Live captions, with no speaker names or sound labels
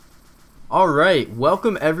All right,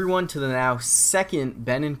 welcome everyone to the now second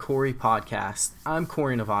Ben and Corey podcast. I'm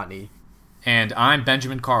Corey Novotny. And I'm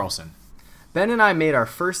Benjamin Carlson. Ben and I made our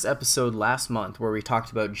first episode last month where we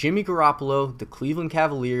talked about Jimmy Garoppolo, the Cleveland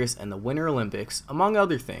Cavaliers, and the Winter Olympics, among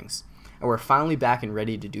other things. And we're finally back and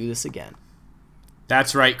ready to do this again.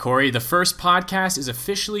 That's right, Corey. The first podcast is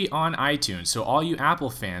officially on iTunes, so all you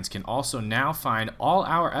Apple fans can also now find all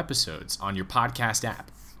our episodes on your podcast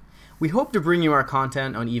app. We hope to bring you our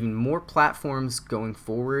content on even more platforms going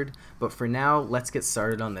forward, but for now, let's get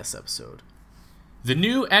started on this episode. The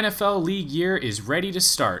new NFL league year is ready to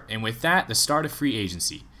start, and with that, the start of free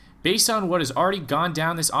agency. Based on what has already gone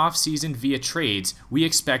down this offseason via trades, we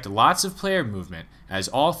expect lots of player movement as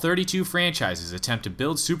all 32 franchises attempt to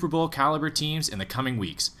build Super Bowl caliber teams in the coming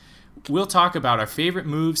weeks. We'll talk about our favorite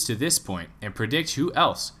moves to this point and predict who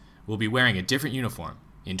else will be wearing a different uniform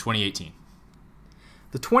in 2018.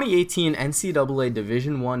 The 2018 NCAA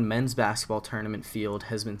Division I men's basketball tournament field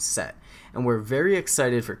has been set, and we're very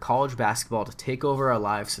excited for college basketball to take over our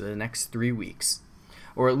lives for the next 3 weeks,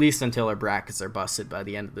 or at least until our brackets are busted by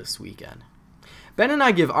the end of this weekend. Ben and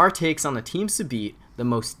I give our takes on the teams to beat, the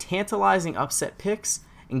most tantalizing upset picks,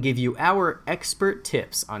 and give you our expert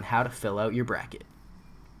tips on how to fill out your bracket.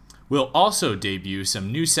 We'll also debut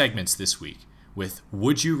some new segments this week with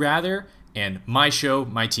Would You Rather and My Show,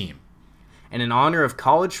 My Team. And in honor of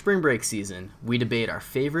college spring break season, we debate our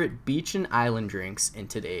favorite beach and island drinks in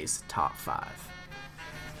today's Top 5.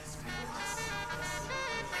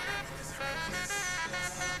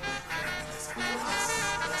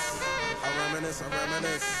 I reminisce.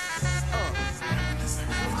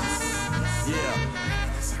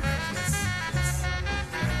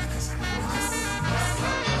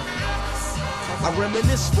 I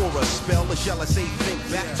reminisce for a spell, or shall I say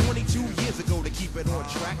think back 22 years ago to keep it on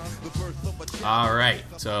track. The birth of a All right,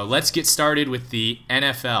 so let's get started with the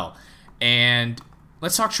NFL. And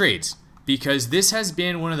let's talk trades, because this has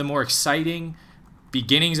been one of the more exciting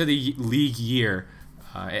beginnings of the league year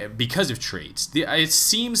because of trades. It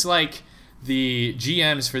seems like the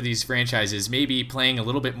GMs for these franchises may be playing a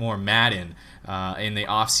little bit more Madden in the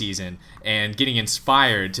offseason and getting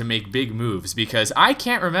inspired to make big moves, because I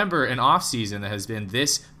can't remember an offseason that has been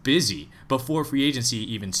this busy before free agency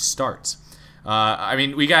even starts.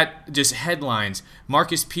 We got just headlines.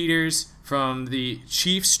 Marcus Peters from the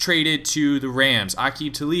Chiefs traded to the Rams.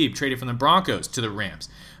 Aqib Talib traded from the Broncos to the Rams.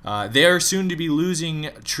 They're soon to be losing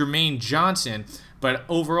Tremaine Johnson, but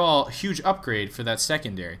overall, huge upgrade for that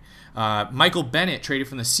secondary. Michael Bennett traded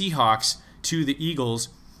from the Seahawks to the Eagles.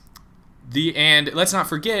 And let's not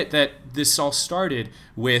forget that this all started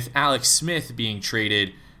with Alex Smith being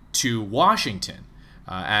traded to Washington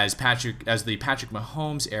as the Patrick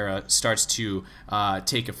Mahomes era starts to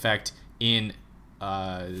take effect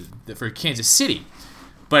for Kansas City.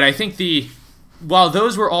 But I think while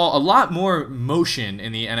those were all a lot more motion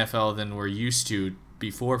in the NFL than we're used to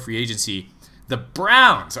before free agency, the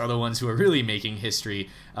Browns are the ones who are really making history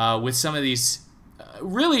with some of these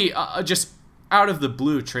really just out of the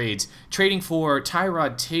blue trades, trading for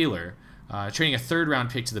Tyrod Taylor, trading a third-round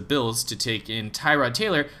pick to the Bills to take in Tyrod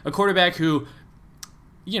Taylor, a quarterback who,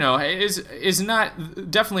 is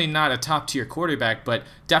definitely not a top-tier quarterback, but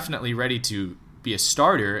definitely ready to be a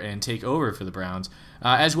starter and take over for the Browns,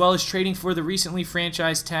 as well as trading for the recently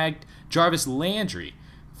franchise-tagged Jarvis Landry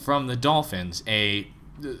from the Dolphins.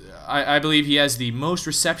 I believe he has the most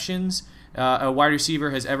receptions a wide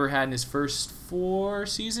receiver has ever had in his first 4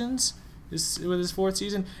 seasons. With his 4th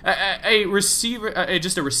season, a receiver,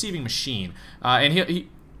 just a receiving machine. And he,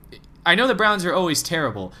 I know the Browns are always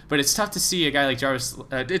terrible, but it's tough to see a guy like Jarvis.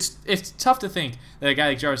 It's tough to think that a guy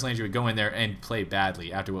like Jarvis Landry would go in there and play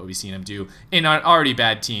badly after what we've seen him do in an already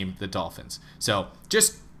bad team, the Dolphins. So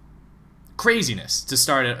just craziness to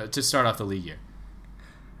start off the league year.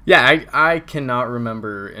 Yeah, I cannot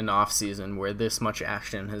remember an offseason where this much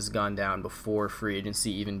action has gone down before free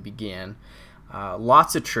agency even began.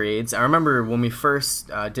 Lots of trades. I remember when we first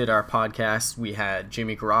did our podcast, we had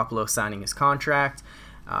Jimmy Garoppolo signing his contract.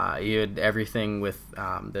 You had everything with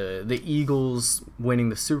the Eagles winning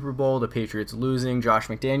the Super Bowl, the Patriots losing, Josh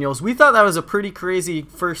McDaniels. We thought that was a pretty crazy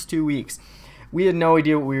first 2 weeks. We had no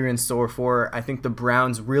idea what we were in store for. I think the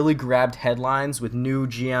Browns really grabbed headlines with new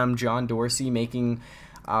GM John Dorsey making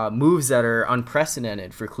moves that are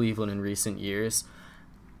unprecedented for Cleveland in recent years.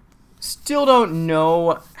 Still don't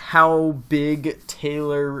know how big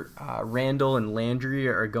Taylor, Randall, and Landry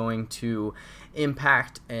are going to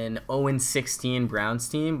impact an 0-16 Browns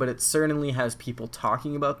team, but it certainly has people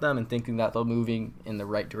talking about them and thinking that they're moving in the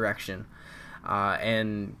right direction.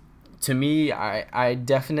 And to me, I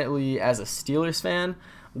definitely, as a Steelers fan,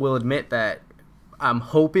 will admit that I'm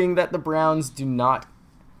hoping that the Browns do not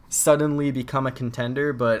suddenly become a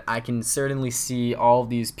contender, but I can certainly see all of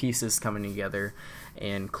these pieces coming together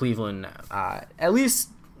and Cleveland at least,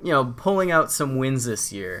 pulling out some wins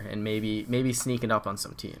this year and maybe sneaking up on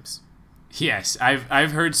some teams. Yes,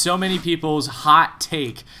 I've heard so many people's hot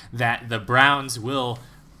take that the Browns will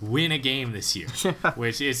win a game this year,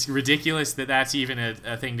 which is ridiculous that that's even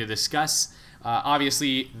a thing to discuss.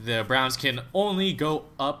 Obviously, the Browns can only go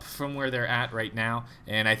up from where they're at right now,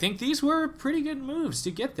 and I think these were pretty good moves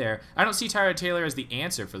to get there. I don't see Tyrod Taylor as the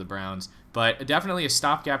answer for the Browns, but definitely a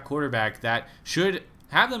stopgap quarterback that should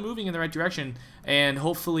have them moving in the right direction and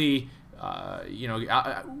hopefully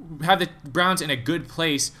have the Browns in a good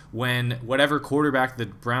place when whatever quarterback the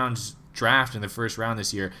Browns draft in the first round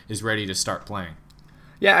this year is ready to start playing.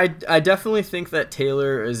 Yeah, I definitely think that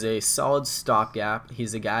Taylor is a solid stopgap.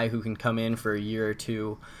 He's a guy who can come in for a year or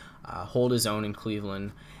two, hold his own in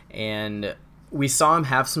Cleveland. And we saw him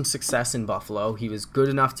have some success in Buffalo. He was good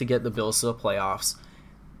enough to get the Bills to the playoffs.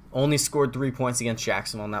 Only scored 3 points against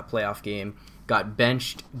Jacksonville in that playoff game. Got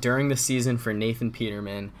benched during the season for Nathan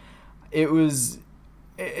Peterman.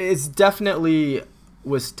 It's definitely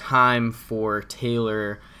was time for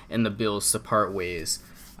Taylor and the Bills to part ways.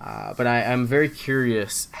 But I'm very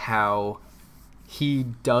curious how he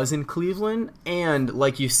does in Cleveland. And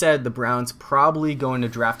like you said, the Browns probably going to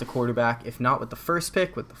draft a quarterback, if not with the first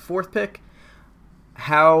pick, with the fourth pick.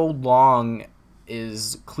 How long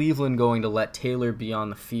is Cleveland going to let Taylor be on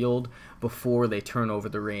the field before they turn over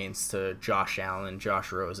the reins to Josh Allen,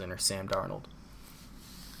 Josh Rosen, or Sam Darnold?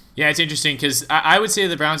 Yeah, it's interesting because I would say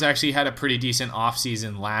the Browns actually had a pretty decent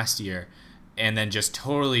offseason last year and then just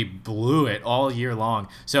totally blew it all year long.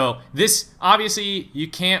 So this, obviously, you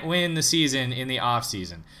can't win the season in the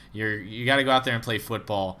offseason. You got to go out there and play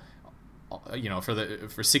football,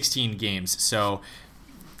 for 16 games. So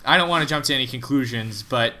I don't want to jump to any conclusions,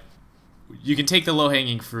 but you can take the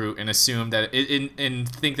low-hanging fruit and assume that and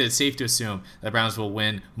think that it's safe to assume that Browns will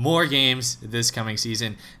win more games this coming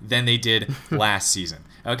season than they did last season.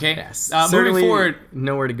 Okay? Yes. Moving forward,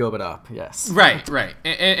 nowhere to go but up. Yes. Right.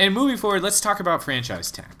 And moving forward, let's talk about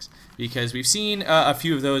franchise tags because we've seen a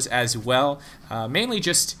few of those as well, mainly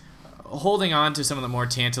just holding on to some of the more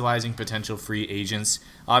tantalizing potential free agents.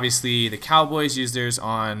 Obviously, the Cowboys used theirs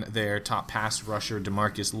on their top pass rusher,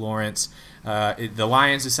 DeMarcus Lawrence. The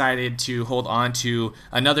Lions decided to hold on to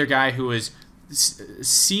another guy who was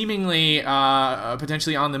seemingly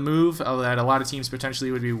potentially on the move, that a lot of teams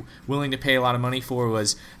potentially would be willing to pay a lot of money for,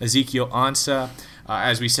 was Ezekiel Ansah.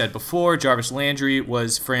 As we said before, Jarvis Landry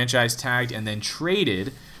was franchise tagged and then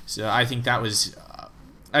traded. So I think that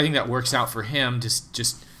works out for him.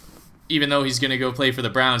 Just even though he's going to go play for the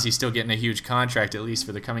Browns, he's still getting a huge contract, at least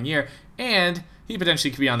for the coming year, and he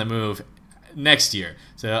potentially could be on the move next year.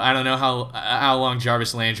 So I don't know how long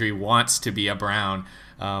Jarvis Landry wants to be a Brown.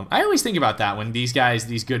 I always think about that when these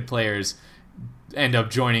good players, end up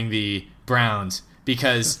joining the Browns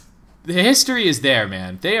because the history is there,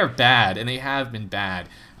 man. They are bad, and they have been bad.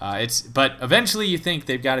 But eventually you think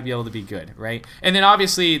they've got to be able to be good, right? And then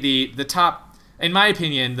obviously the top, in my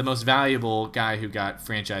opinion, the most valuable guy who got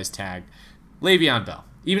franchise tagged, Le'Veon Bell.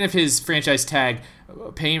 Even if his franchise tag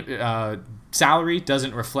salary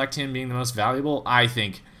doesn't reflect him being the most valuable, I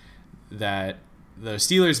think that the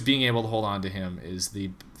Steelers being able to hold on to him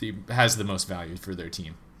has the most value for their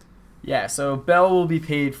team. Yeah, so Bell will be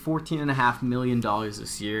paid $14.5 million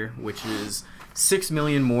this year, which is $6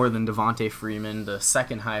 million more than Devontae Freeman, the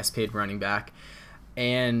second highest paid running back.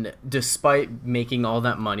 And despite making all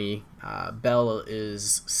that money, Bell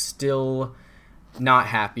is still not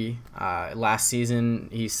happy. Last season,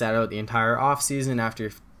 he sat out the entire offseason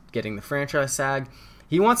after getting the franchise tag.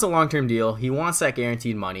 He wants a long-term deal. He wants that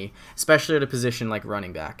guaranteed money, especially at a position like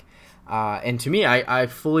running back. And to me, I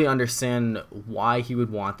fully understand why he would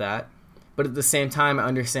want that. But at the same time, I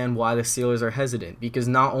understand why the Steelers are hesitant. Because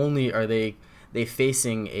not only are they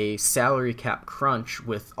facing a salary cap crunch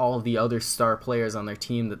with all of the other star players on their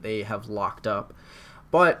team that they have locked up,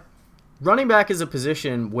 but running back is a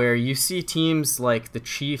position where you see teams like the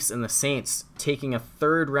Chiefs and the Saints taking a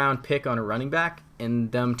third-round pick on a running back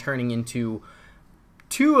and them turning into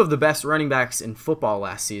two of the best running backs in football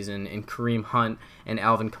last season in Kareem Hunt and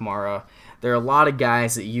Alvin Kamara. There are a lot of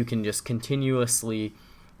guys that you can just continuously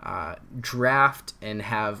draft and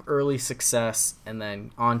have early success and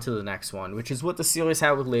then on to the next one, which is what the Steelers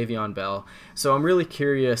had with Le'Veon Bell. So I'm really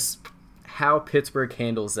curious how Pittsburgh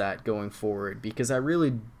handles that going forward, because I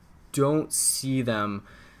really don't see them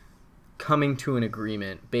coming to an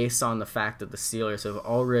agreement based on the fact that the Steelers have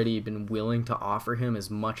already been willing to offer him as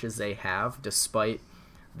much as they have, despite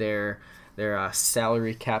their their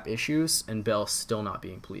salary cap issues, and Bell still not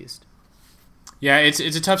being pleased. Yeah, it's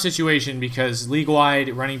a tough situation because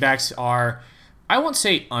league-wide running backs are, I won't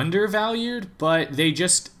say undervalued, but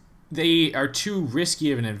they are too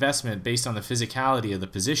risky of an investment based on the physicality of the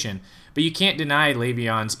position. But you can't deny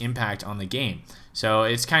Le'Veon's impact on the game. So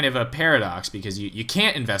it's kind of a paradox because you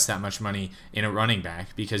can't invest that much money in a running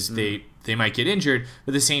back because they might get injured.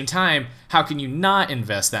 But at the same time, how can you not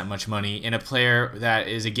invest that much money in a player that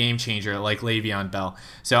is a game changer like Le'Veon Bell?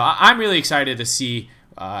 So I'm really excited to see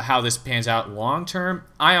how this pans out long term.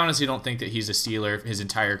 I honestly don't think that he's a Steeler his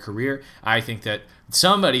entire career. I think that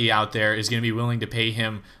somebody out there is going to be willing to pay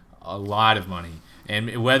him a lot of money.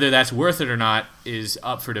 And whether that's worth it or not is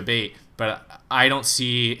up for debate. But I don't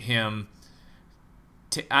see him...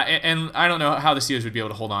 and I don't know how the Steelers would be able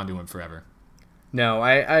to hold on to him forever. No,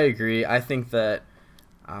 I agree. I think that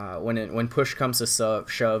when push comes to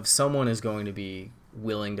shove, someone is going to be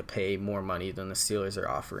willing to pay more money than the Steelers are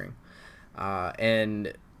offering.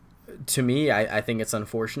 And to me, I think it's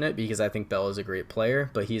unfortunate because I think Bell is a great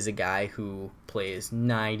player, but he's a guy who plays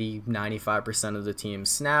 95% of the team's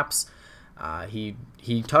snaps.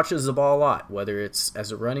 He touches the ball a lot, whether it's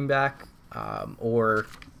as a running back or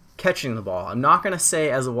catching the ball. I'm not going to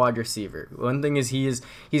say as a wide receiver. One thing is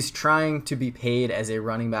he's trying to be paid as a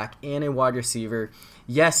running back and a wide receiver.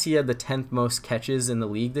 Yes, he had the 10th most catches in the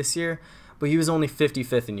league this year, but he was only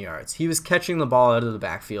 55th in yards. He was catching the ball out of the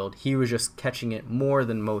backfield. He was just catching it more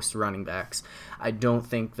than most running backs. I don't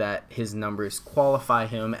think that his numbers qualify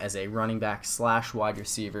him as a running back / wide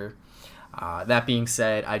receiver. That being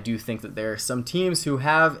said, I do think that there are some teams who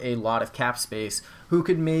have a lot of cap space who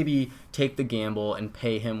could maybe take the gamble and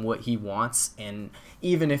pay him what he wants. And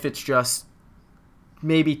even if it's just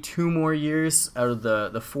maybe 2 more years out of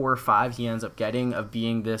the 4 or 5 he ends up getting of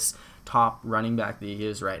being this top running back that he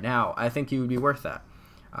is right now, I think he would be worth that,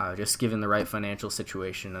 just given the right financial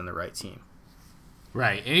situation and the right team.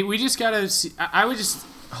 Right. And we just got to see. I would just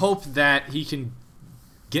hope that he can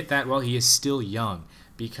get that while he is still young,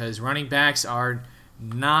 because running backs are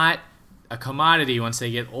not a commodity once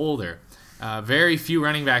they get older. Very few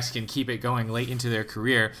running backs can keep it going late into their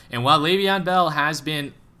career. And while Le'Veon Bell has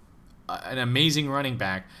been an amazing running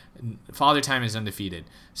back, Father Time is undefeated.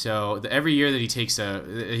 So every year that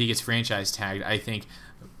he gets franchise tagged, I think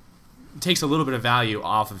takes a little bit of value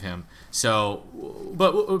off of him. So,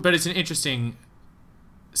 but it's an interesting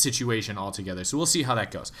situation altogether. So we'll see how that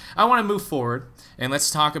goes. I want to move forward and let's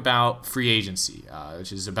talk about free agency,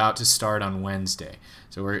 which is about to start on Wednesday.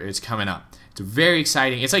 So it's coming up. It's very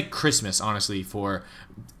exciting. It's like Christmas, honestly, for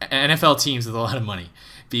NFL teams with a lot of money,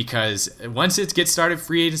 because once it gets started,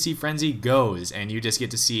 free agency frenzy goes, and you just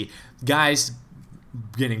get to see guys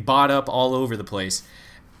getting bought up all over the place.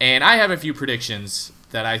 And I have a few predictions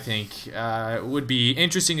that I think would be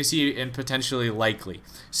interesting to see and potentially likely.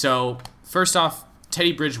 So first off,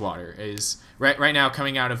 Teddy Bridgewater is right now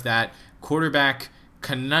coming out of that quarterback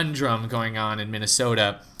conundrum going on in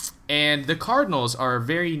Minnesota. And the Cardinals are a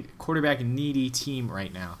very quarterback-needy team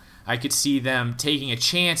right now. I could see them taking a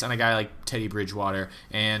chance on a guy like Teddy Bridgewater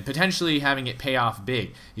and potentially having it pay off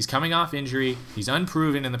big. He's coming off injury. He's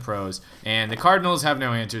unproven in the pros. And the Cardinals have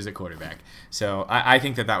no answers at quarterback. So I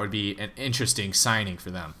think that would be an interesting signing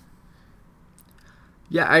for them.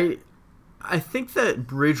 Yeah, I think that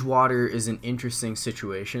Bridgewater is an interesting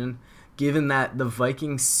situation, given that the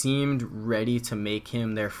Vikings seemed ready to make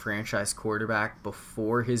him their franchise quarterback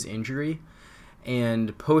before his injury.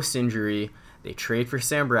 And post-injury, they trade for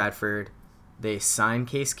Sam Bradford, they sign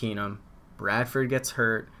Case Keenum, Bradford gets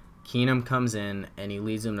hurt, Keenum comes in, and he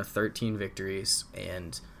leads them to 13 victories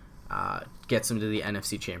and gets them to the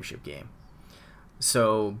NFC Championship game.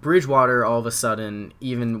 So Bridgewater, all of a sudden,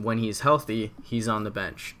 even when he's healthy, he's on the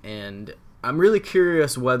bench. And I'm really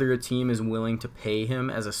curious whether a team is willing to pay him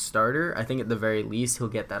as a starter. I think at the very least he'll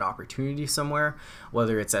get that opportunity somewhere,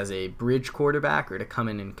 whether it's as a bridge quarterback or to come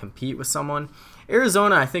in and compete with someone.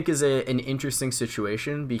 Arizona, I think, is an interesting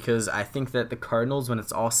situation because I think that the Cardinals, when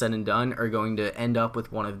it's all said and done, are going to end up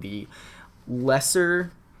with one of the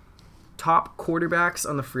lesser top quarterbacks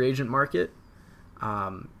on the free agent market.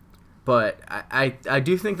 But I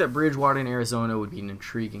do think that Bridgewater in Arizona would be an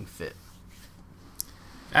intriguing fit.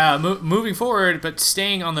 Moving forward, but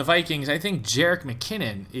staying on the Vikings, I think Jerick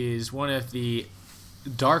McKinnon is one of the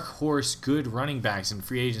dark horse good running backs in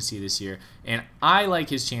free agency this year, and I like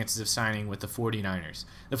his chances of signing with the 49ers.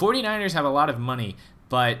 The 49ers have a lot of money,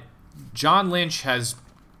 but John Lynch has,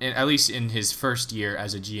 at least in his first year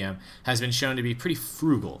as a GM, has been shown to be pretty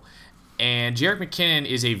frugal. And Jerick McKinnon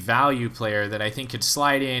is a value player that I think could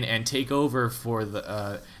slide in and take over for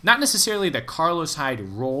the not necessarily the Carlos Hyde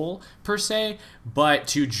role per se, but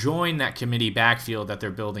to join that committee backfield that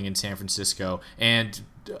they're building in San Francisco and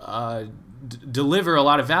deliver a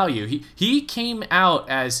lot of value. He came out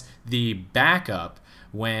as the backup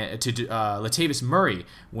to Latavius Murray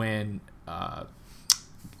when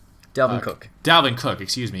Dalvin Cook. Dalvin Cook,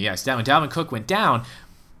 excuse me. Yes, Dalvin Cook went down.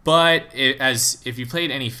 But if you played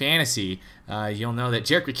any fantasy, you'll know that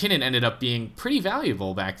Jerick McKinnon ended up being pretty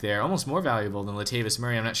valuable back there, almost more valuable than Latavius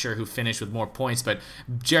Murray. I'm not sure who finished with more points, but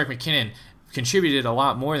Jerick McKinnon contributed a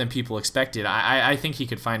lot more than people expected. I think he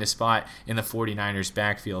could find a spot in the 49ers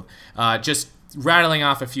backfield. Just rattling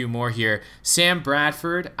off a few more here. Sam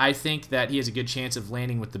Bradford, I think that he has a good chance of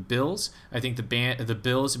landing with the Bills. I think the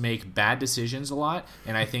Bills make bad decisions a lot,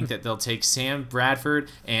 and I think that they'll take Sam Bradford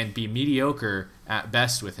and be mediocre at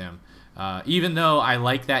best with him. Even though I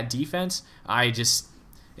like that defense,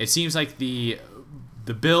 it seems like the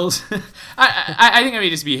Bills. I think I may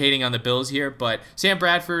just be hating on the Bills here, but Sam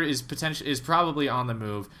Bradford is probably on the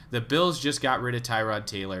move. The Bills just got rid of Tyrod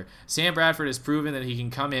Taylor. Sam Bradford has proven that he can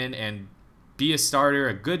come in and be a starter,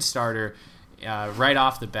 a good starter, right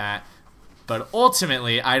off the bat. But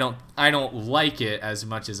ultimately, I don't like it as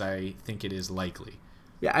much as I think it is likely.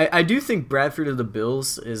 Yeah, I do think Bradford of the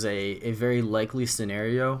Bills is a very likely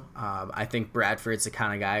scenario. I think Bradford's the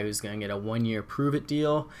kind of guy who's going to get a 1-year prove-it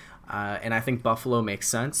deal, and I think Buffalo makes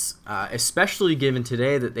sense, especially given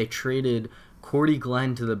today that they traded Cordy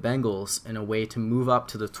Glenn to the Bengals in a way to move up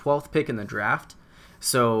to the 12th pick in the draft.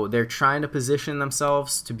 So they're trying to position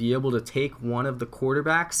themselves to be able to take one of the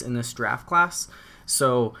quarterbacks in this draft class.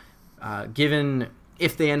 So given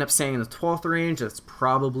if they end up staying in the 12th range, that's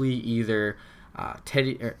probably either not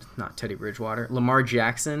Teddy Bridgewater, Lamar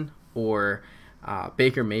Jackson, or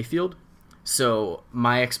Baker Mayfield. So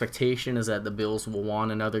my expectation is that the Bills will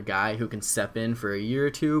want another guy who can step in for a year or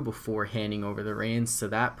two before handing over the reins to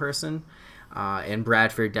that person. And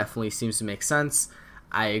Bradford definitely seems to make sense.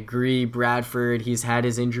 I agree, Bradford, he's had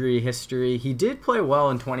his injury history. He did play well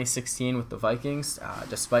in 2016 with the Vikings,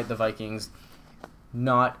 despite the Vikings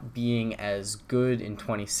not being as good in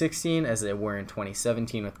 2016 as they were in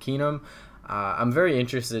 2017 with Keenum. I'm very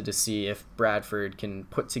interested to see if Bradford can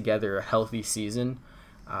put together a healthy season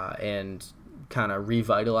and kind of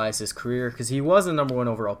revitalize his career, because he was a number 1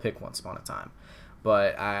 overall pick once upon a time.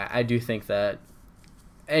 But I do think that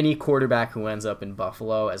any quarterback who ends up in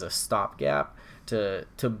Buffalo as a stopgap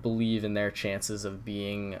to believe in their chances of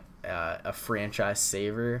being a franchise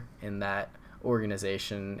saver in that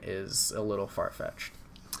organization is a little far-fetched.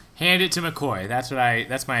 Hand it to McCoy. That's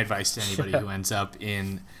my advice to anybody who ends up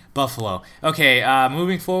in Buffalo. Okay,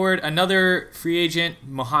 moving forward, another free agent,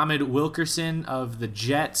 Muhammad Wilkerson of the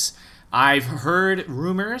Jets. I've heard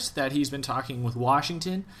rumors that he's been talking with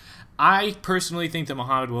Washington. I personally think that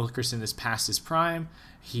Muhammad Wilkerson is past his prime.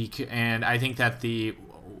 I think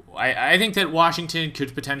that Washington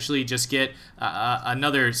could potentially just get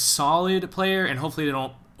another solid player, and hopefully they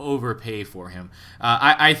don't overpay for him.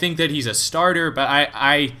 I think that he's a starter, but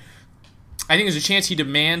I think there's a chance he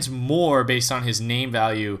demands more based on his name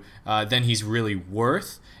value than he's really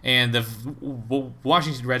worth. And the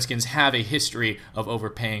Washington Redskins have a history of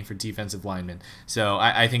overpaying for defensive linemen. So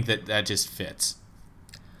I think that just fits.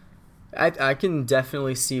 I can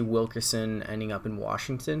definitely see Wilkerson ending up in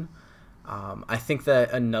Washington. I think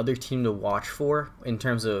that another team to watch for in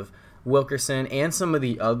terms of Wilkerson and some of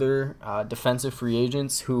the other defensive free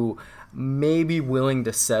agents who may be willing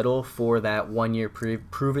to settle for that 1-year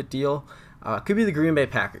prove-it deal could be the Green Bay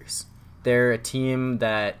Packers. They're a team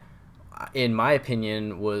that, in my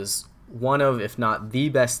opinion, was one of, if not the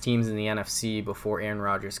best teams in the NFC before Aaron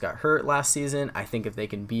Rodgers got hurt last season. I think if they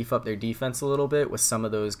can beef up their defense a little bit with some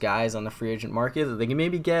of those guys on the free agent market that they can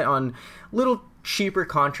maybe get on little cheaper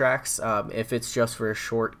contracts if it's just for a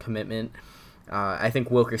short commitment, I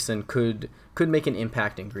think Wilkerson could make an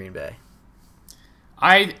impact in Green Bay.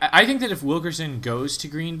 I think that if Wilkerson goes to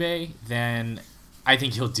Green Bay, then I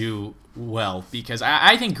think he'll do well, because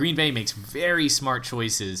I think Green Bay makes very smart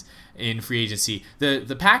choices in free agency.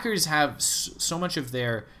 The Packers have so much of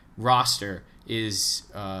their roster is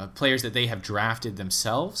players that they have drafted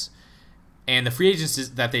themselves, and the free agents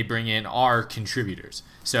that they bring in are contributors.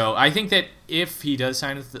 So I think that if he does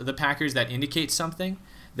sign with the Packers, that indicates something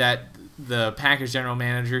that the Packers general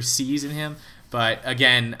manager sees in him. But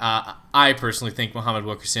again, I personally think Muhammad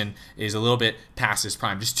Wilkerson is a little bit past his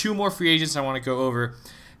prime. Just 2 more free agents I want to go over.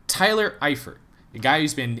 Tyler Eifert, a guy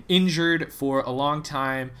who's been injured for a long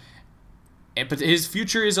time, but his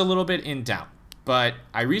future is a little bit in doubt. But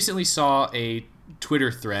I recently saw a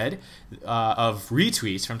Twitter thread of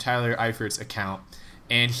retweets from Tyler Eifert's account,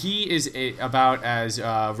 and he is about as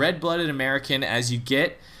red-blooded American as you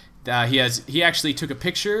get. He actually took a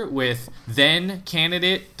picture with then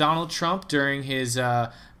candidate Donald Trump during his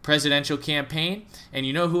presidential campaign, and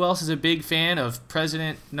you know who else is a big fan of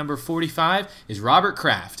President number 45 is Robert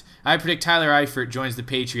Kraft. I predict Tyler Eifert joins the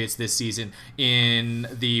Patriots this season in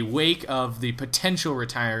the wake of the potential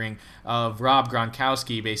retiring of Rob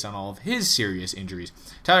Gronkowski based on all of his serious injuries.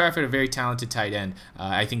 Tyler Eifert, a very talented tight end.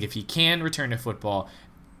 I think if he can return to football,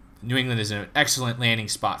 New England is an excellent landing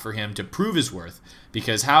spot for him to prove his worth,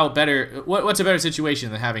 because what's a better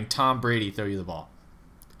situation than having Tom Brady throw you the ball?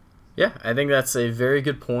 Yeah, I think that's a very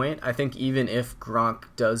good point. I think even if Gronk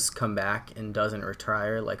does come back and doesn't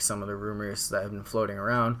retire, like some of the rumors that have been floating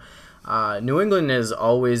around, New England has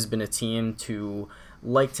always been a team to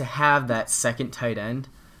like to have that second tight end.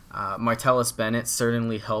 Martellus Bennett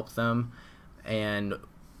certainly helped them, and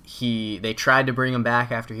they tried to bring him back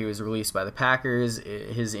after he was released by the Packers.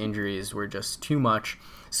 His injuries were just too much.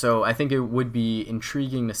 So I think it would be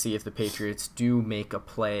intriguing to see if the Patriots do make a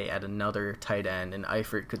play at another tight end, and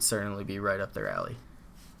Eifert could certainly be right up their alley.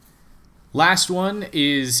 Last one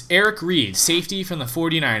is Eric Reid, safety from the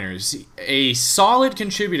 49ers. A solid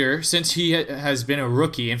contributor since he has been a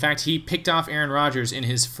rookie. In fact, he picked off Aaron Rodgers in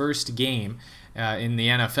his first game in the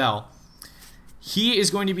NFL. He is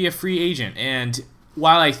going to be a free agent, and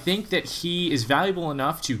while I think that he is valuable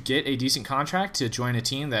enough to get a decent contract to join a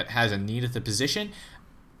team that has a need at the position,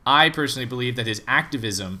 I personally believe that his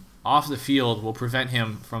activism off the field will prevent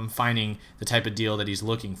him from finding the type of deal that he's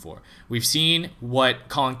looking for. We've seen what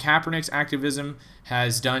Colin Kaepernick's activism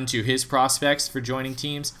has done to his prospects for joining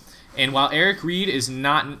teams. And while Eric Reid is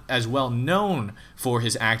not as well known for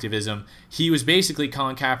his activism, he was basically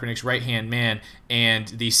Colin Kaepernick's right-hand man and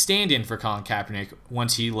the stand-in for Colin Kaepernick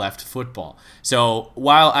once he left football. So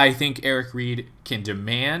while I think Eric Reid can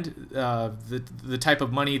demand the type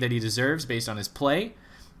of money that he deserves based on his play,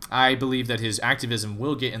 I believe that his activism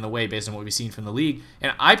will get in the way based on what we've seen from the league.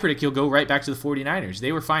 And I predict he'll go right back to the 49ers.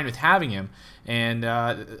 They were fine with having him, and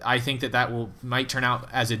I think that might turn out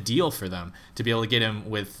as a deal for them to be able to get him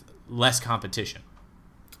with less competition.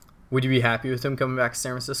 Would you be happy with him coming back to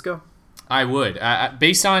San Francisco? I would.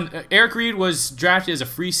 Based on Eric Reid was drafted as a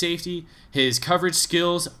free safety. His coverage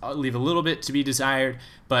skills leave a little bit to be desired,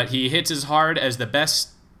 but he hits as hard as the best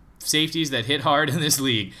safeties that hit hard in this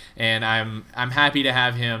league, and I'm happy to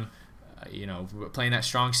have him playing that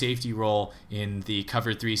strong safety role in the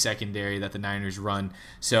cover 3 secondary that the Niners run.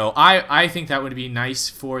 So I think that would be nice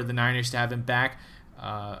for the Niners to have him back,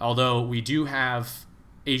 although we do have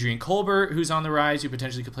Adrian Colbert, who's on the rise, who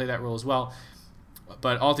potentially could play that role as well.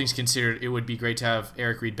 But all things considered, it would be great to have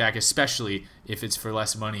Eric Reid back, especially if it's for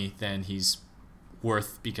less money than he's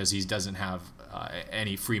worth because he doesn't have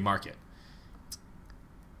any free market.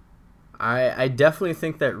 I definitely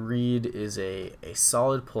think that Reid is a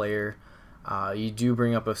solid player. You do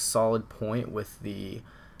bring up a solid point with the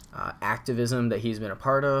activism that he's been a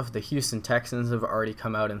part of. The Houston Texans have already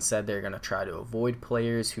come out and said they're going to try to avoid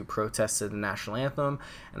players who protested the national anthem,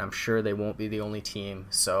 and I'm sure they won't be the only team.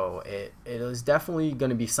 So it is definitely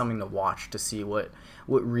going to be something to watch to see what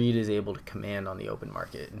Reid is able to command on the open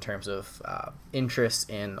market in terms of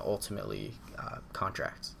interest and ultimately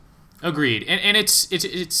contracts. Agreed. And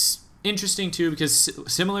it's interesting too because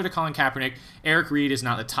similar to Colin Kaepernick, Eric Reid is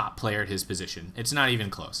not the top player at his position. It's not even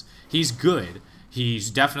close. He's good. He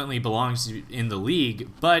definitely belongs in the league,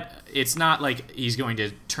 but it's not like he's going to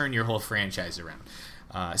turn your whole franchise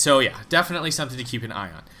around. So yeah, definitely something to keep an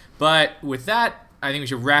eye on. But with that, I think we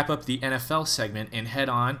should wrap up the NFL segment and head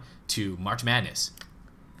on to March Madness.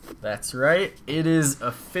 That's right. It is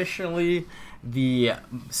officially the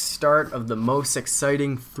start of the most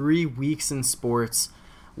exciting 3 weeks in sports,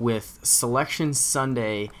 with Selection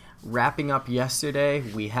Sunday wrapping up yesterday.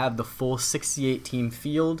 We had the full 68-team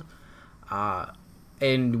field,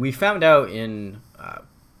 and we found out in,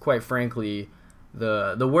 quite frankly,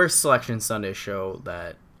 the worst Selection Sunday show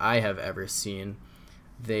that I have ever seen.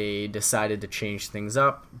 They decided to change things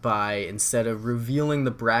up by, instead of revealing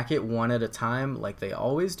the bracket one at a time like they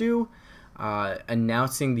always do,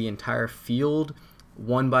 announcing the entire field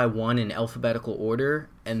one by one in alphabetical order,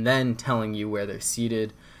 and then telling you where they're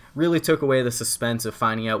seated. Really took away the suspense of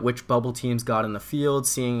finding out which bubble teams got in the field,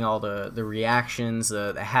 seeing all the reactions,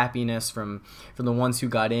 the happiness from the ones who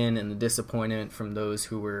got in, and the disappointment from those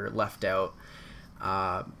who were left out.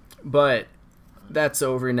 But that's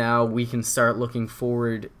over now. We can start looking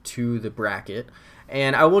forward to the bracket.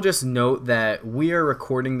 And I will just note that we are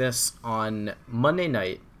recording this on Monday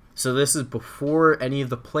night, so this is before any of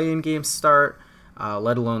the play-in games start.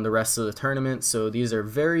 let alone the rest of the tournament. So these are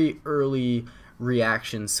very early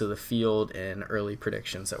reactions to the field and early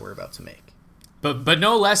predictions that we're about to make. But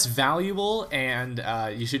no less valuable, and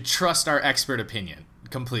you should trust our expert opinion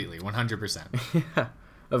completely, 100%. Yeah,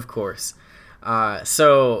 of course.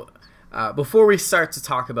 So before we start to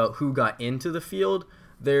talk about who got into the field,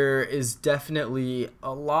 there is definitely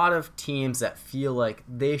a lot of teams that feel like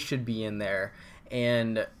they should be in there,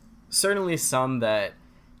 and certainly some that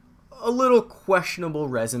a little questionable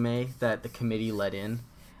resume that the committee let in.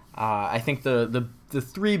 I think the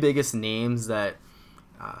three biggest names that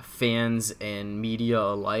fans and media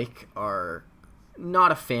alike are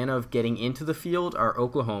not a fan of getting into the field are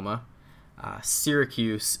Oklahoma,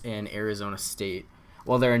 Syracuse, and Arizona State.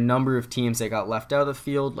 While there are a number of teams that got left out of the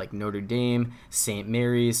field, like Notre Dame, St.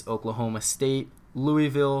 Mary's, Oklahoma State,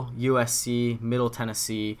 Louisville, USC, Middle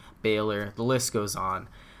Tennessee, Baylor, the list goes on.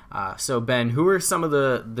 So Ben, who are some of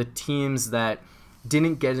the teams that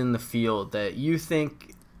didn't get in the field that you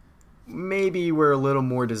think maybe were a little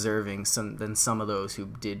more deserving than some of those who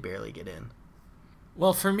did barely get in?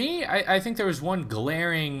 Well, for me, I think there was one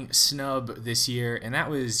glaring snub this year, and that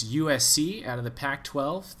was USC out of the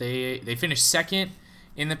Pac-12. They finished second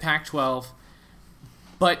in the Pac-12,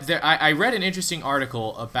 but I read an interesting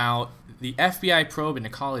article about the FBI probe into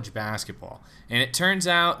college basketball, and it turns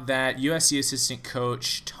out that USC assistant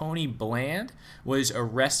coach Tony Bland was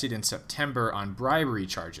arrested in September on bribery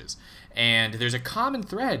charges. And there's a common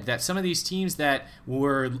thread that some of these teams that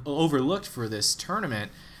were overlooked for this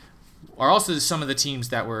tournament are also some of the teams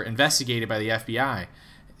that were investigated by the FBI.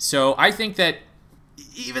 So I think that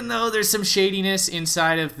even though there's some shadiness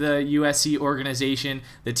inside of the USC organization,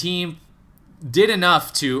 the team did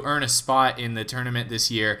enough to earn a spot in the tournament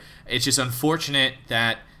this year. It's just unfortunate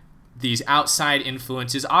that these outside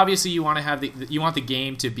influences, obviously you want to have you want the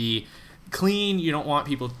game to be clean. You don't want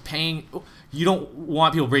people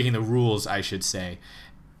breaking the rules, I should say.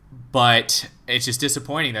 But it's just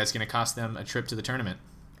disappointing that it's going to cost them a trip to the tournament.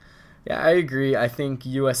 Yeah, I agree. I think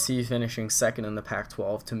USC finishing second in the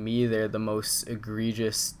Pac-12, to me, they're the most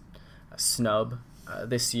egregious snub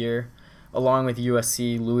this year. Along with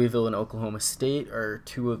USC, Louisville, and Oklahoma State are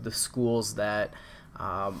two of the schools that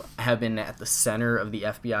have been at the center of the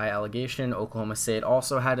FBI allegation. Oklahoma State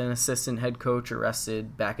also had an assistant head coach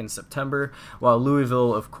arrested back in September, while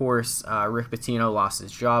Louisville, of course, Rick Pitino lost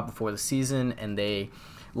his job before the season, and they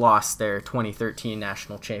lost their 2013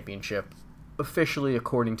 national championship officially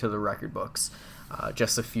according to the record books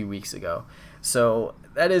just a few weeks ago. So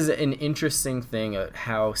that is an interesting thing,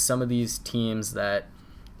 how some of these teams that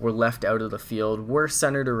were left out of the field were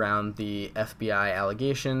centered around the FBI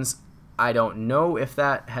allegations. I don't know if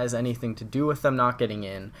that has anything to do with them not getting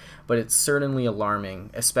in, but it's certainly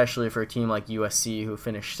alarming, especially for a team like USC, who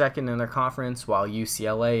finished second in their conference, while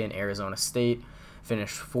UCLA and Arizona State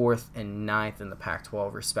finished 4th and 9th in the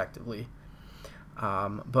Pac-12 respectively.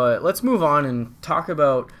 But let's move on and talk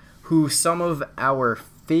about who some of our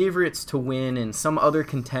favorites to win and some other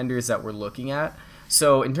contenders that we're looking at.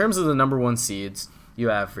 So in terms of the number one seeds, you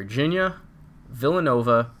have Virginia,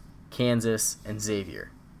 Villanova, Kansas, and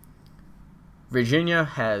Xavier. Virginia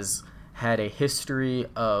has had a history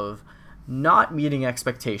of not meeting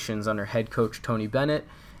expectations under head coach Tony Bennett.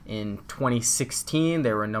 In 2016,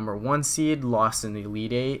 they were a number one seed, lost in the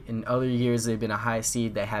Elite Eight. In other years, they've been a high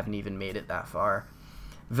seed. They haven't even made it that far.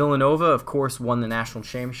 Villanova, of course, won the national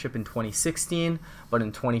championship in 2016, but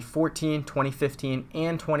in 2014, 2015,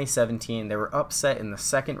 and 2017, they were upset in the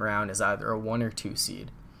second round as either a 1 or 2 seed.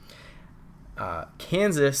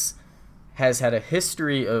 Kansas has had a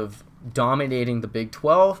history of dominating the Big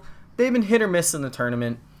 12. They've been hit or miss in the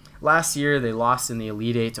tournament. Last year, they lost in the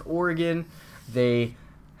Elite Eight to Oregon. They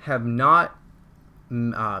have not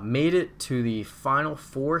made it to the Final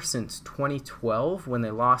Four since 2012 when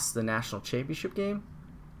they lost the national championship game.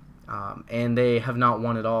 And they have not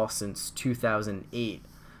won at all since 2008,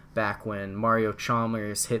 back when Mario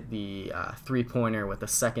Chalmers hit the three-pointer with a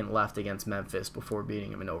second left against Memphis before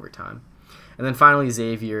beating him in overtime. And then finally,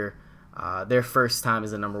 Xavier, their first time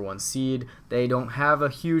as a number one seed. They don't have a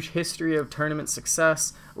huge history of tournament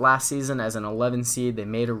success. Last season, as an 11 seed, they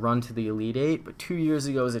made a run to the Elite Eight, but 2 years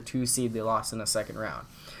ago as a 2 seed, they lost in the second round.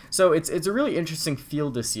 So it's a really interesting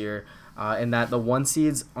field this year, in that the 1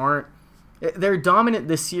 seeds aren't. They're dominant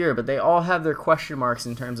this year, but they all have their question marks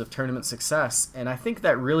in terms of tournament success, and I think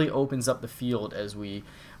that really opens up the field as we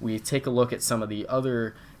take a look at some of the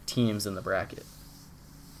other teams in the bracket.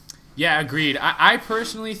 Yeah, agreed. I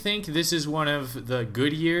personally think this is one of the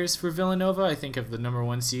good years for Villanova. I think of the number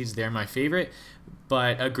one seeds, they're my favorite.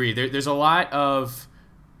 But agreed, there's a lot of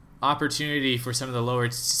opportunity for some of the lower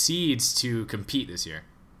seeds to compete this year.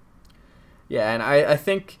 Yeah, and I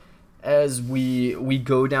think as we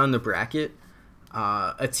go down the bracket,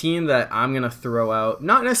 a team that I'm going to throw out,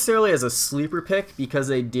 not necessarily as a sleeper pick because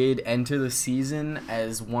they did enter the season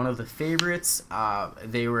as one of the favorites.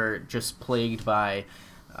 They were just plagued by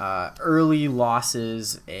early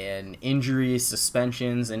losses and injuries,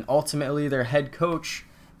 suspensions, and ultimately their head coach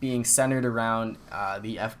being centered around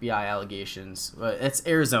the FBI allegations. It's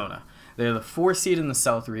Arizona. They're the 4th seed in the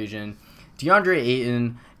South region. DeAndre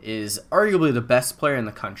Ayton is arguably the best player in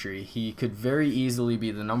the country. He could very easily be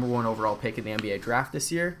the number 1 overall pick in the NBA draft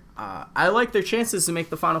this year. I like their chances to make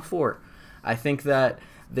the Final Four. I think that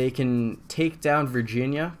they can take down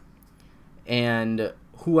Virginia and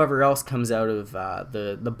whoever else comes out of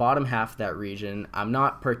the bottom half of that region. I'm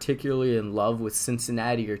not particularly in love with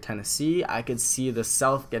Cincinnati or Tennessee. I could see the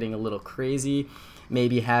South getting a little crazy,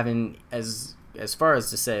 maybe having as far as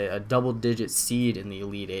to say a double-digit seed in the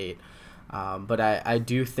Elite Eight. But I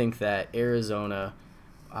do think that Arizona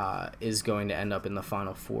is going to end up in the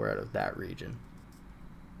Final Four out of that region.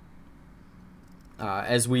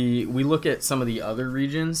 As we look at some of the other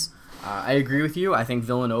regions, I agree with you. I think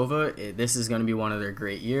Villanova, this is going to be one of their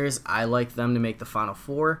great years. I like them to make the Final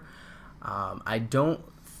Four. I don't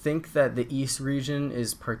think that the East region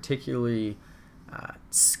is particularly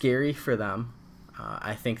scary for them.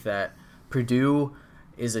 I think that Purdue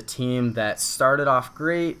is a team that started off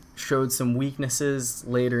great, showed some weaknesses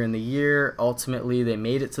later in the year. Ultimately, they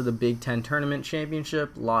made it to the Big Ten Tournament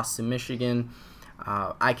Championship, lost to Michigan.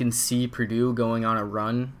 I can see Purdue going on a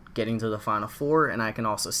run, getting to the Final Four, and I can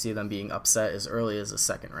also see them being upset as early as the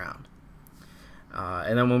second round.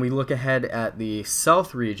 And then when we look ahead at the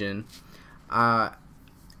South region,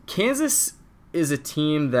 Kansas is a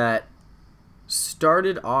team that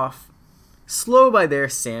started off slow by their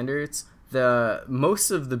standards. Most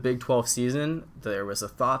of the Big 12 season, there was a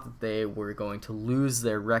thought that they were going to lose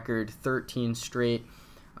their record 13 straight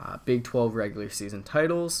Big 12 regular season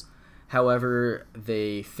titles. However,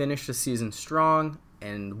 they finished the season strong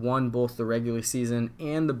and won both the regular season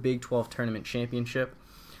and the Big 12 tournament championship.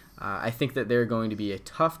 I think that they're going to be a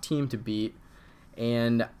tough team to beat.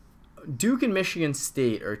 And Duke and Michigan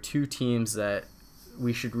State are 2 teams that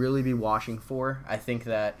we should really be watching for. I think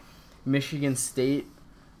that Michigan State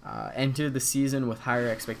entered the season with higher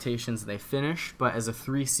expectations than they finished, but as a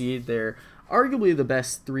 3 seed, they're arguably the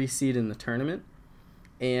best 3 seed in the tournament.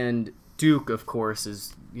 And Duke, of course,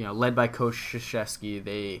 is led by Coach Krzyzewski.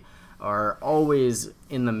 They are always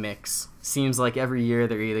in the mix. Seems like every year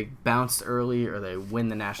they're either bounced early or they win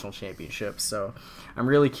the national championship. So I'm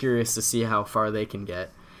really curious to see how far they can get.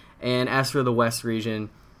 And as for the West region,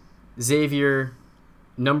 Xavier,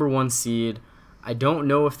 number 1 seed. I don't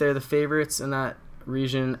know if they're the favorites in that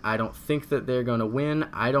region. I don't think that they're going to win.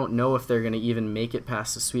 I don't know if they're going to even make it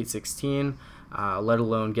past the Sweet 16, let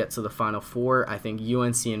alone get to the Final Four. I think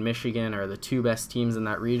UNC and Michigan are the 2 best teams in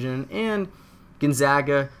that region. And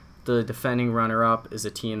Gonzaga, the defending runner-up, is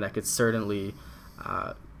a team that could certainly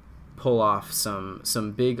pull off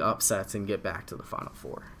some big upsets and get back to the Final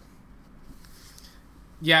Four.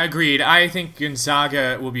 Yeah, agreed. I think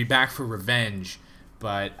Gonzaga will be back for revenge,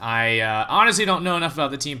 but I honestly don't know enough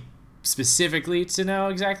about the team specifically to know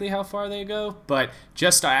exactly how far they go. But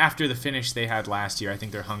just after the finish they had last year, I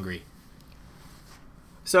think they're hungry.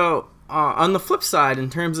 So on the flip side, in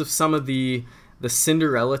terms of some of the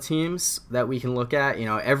Cinderella teams that we can look at,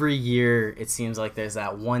 every year it seems like there's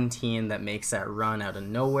that one team that makes that run out of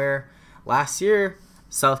nowhere. Last year,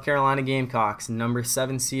 South Carolina Gamecocks, number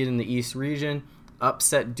 7 seed in the East region,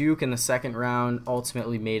 upset Duke in the second round,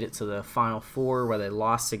 ultimately made it to the Final Four where they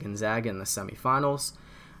lost to Gonzaga in the semifinals.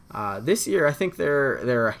 This year, I think there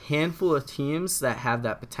are a handful of teams that have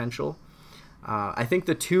that potential. I think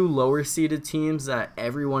the 2 lower-seeded teams that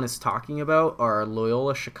everyone is talking about are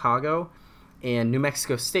Loyola Chicago and New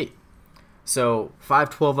Mexico State. So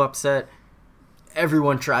 5-12 upset,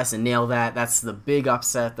 everyone tries to nail that. That's the big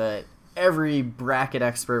upset that every bracket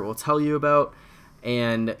expert will tell you about.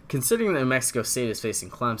 And considering that New Mexico State is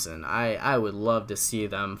facing Clemson, I would love to see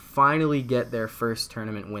them finally get their first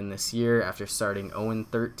tournament win this year after starting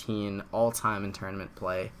 0-13 all-time in tournament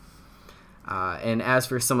play. And as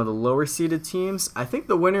for some of the lower-seeded teams, I think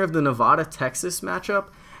the winner of the Nevada-Texas matchup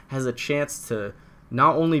has a chance to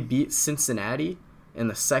not only beat Cincinnati in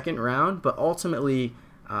the second round, but ultimately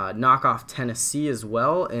knock off Tennessee as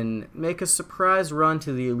well and make a surprise run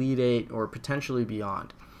to the Elite Eight or potentially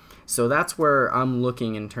beyond. So that's where I'm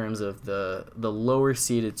looking in terms of the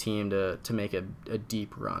lower-seeded team to make a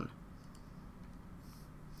deep run.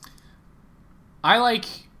 I like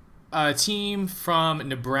a team from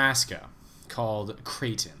Nebraska called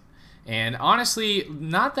Creighton. And honestly,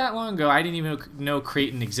 not that long ago, I didn't even know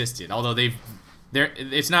Creighton existed. Although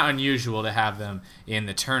it's not unusual to have them in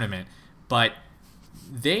the tournament, but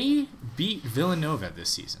they beat Villanova this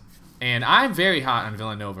season. And I'm very hot on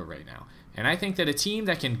Villanova right now. And I think that a team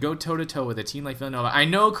that can go toe-to-toe with a team like Villanova, I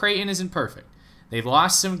know Creighton isn't perfect. They've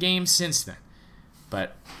lost some games since then.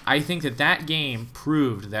 But I think that game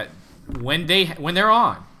proved that when they're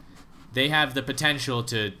on, they have the potential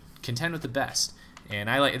to contend with the best. And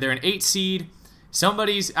they're an 8 seed.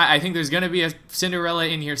 I think there's going to be a Cinderella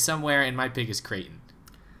in here somewhere, and my pick is Creighton.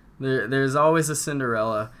 There's always a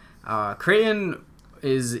Cinderella. Creighton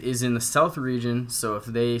is in the South region, so if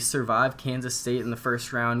they survive Kansas State in the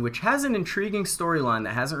first round, which has an intriguing storyline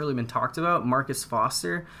that hasn't really been talked about, Marcus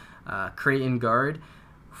Foster, Creighton guard,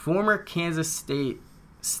 former Kansas State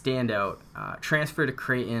standout, transferred to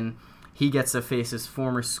Creighton. He gets to face his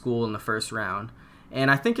former school in the first round. And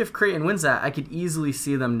I think if Creighton wins that, I could easily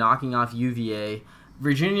see them knocking off UVA.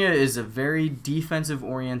 Virginia is a very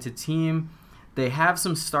defensive-oriented team. They have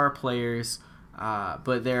some star players,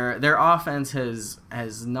 but their offense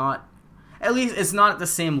has not, at least it's not at the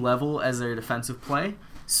same level as their defensive play.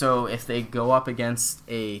 So if they go up against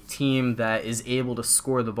a team that is able to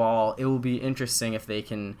score the ball, it will be interesting if they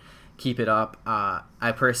can keep it up.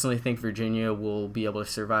 I personally think Virginia will be able to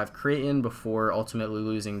survive Creighton before ultimately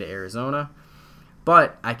losing to Arizona.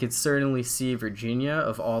 But I could certainly see Virginia,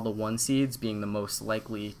 of all the 1 seeds, being the most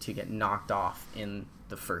likely to get knocked off in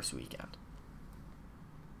the first weekend.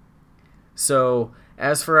 So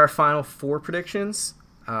as for our final 4 predictions,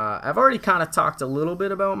 I've already kind of talked a little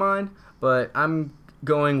bit about mine, but I'm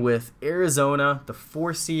going with Arizona, the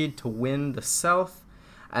 4 seed, to win the South.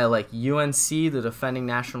 I like UNC, the defending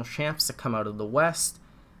national champs, to come out of the West.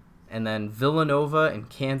 And then Villanova and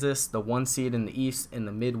Kansas, the 1 seed in the East and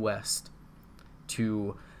the Midwest,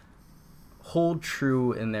 to hold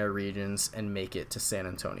true in their regions and make it to San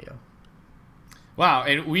Antonio. Wow,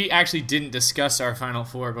 and we actually didn't discuss our Final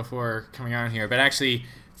 4 before coming on here, but actually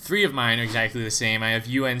 3 of mine are exactly the same. I have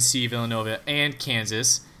UNC, Villanova, and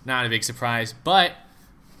Kansas. Not a big surprise, but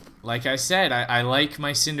like I said, I like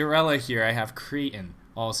my Cinderella here. I have Creighton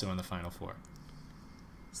also in the Final 4.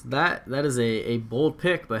 So that is a bold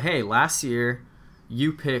pick, but hey, last year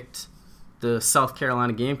you picked the South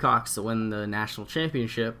Carolina Gamecocks to win the national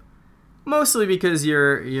championship, mostly because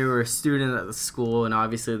you're a student at the school and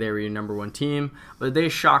obviously they were your number 1 team, but they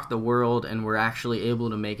shocked the world and were actually able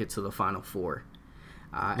to make it to the Final 4.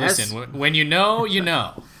 Listen, when you know, you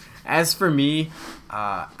know. As for me,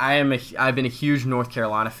 I've been a huge North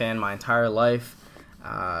Carolina fan my entire life.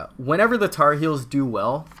 Whenever the Tar Heels do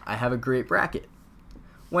well, I have a great bracket.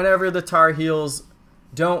 Whenever the Tar Heels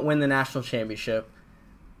don't win the national championship,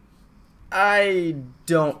 I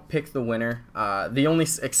don't pick the winner. The only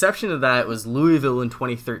exception to that was Louisville in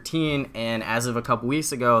 2013, and as of a couple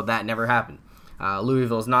weeks ago, that never happened.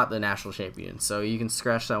 Louisville is not the national champion, so you can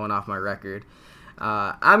scratch that one off my record.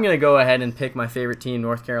 I'm going to go ahead and pick my favorite team,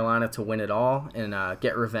 North Carolina, to win it all and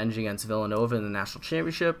get revenge against Villanova in the national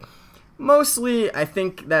championship. Mostly, I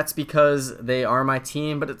think that's because they are my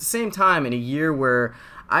team, but at the same time, in a year where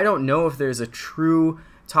I don't know if there's a true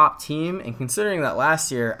top team, and considering that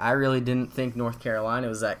last year I really didn't think North Carolina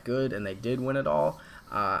was that good and they did win it all,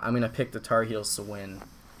 I'm going to pick the Tar Heels to win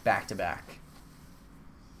back-to-back.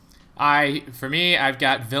 For me, I've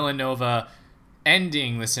got Villanova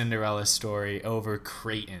ending the Cinderella story over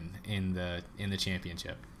Creighton in the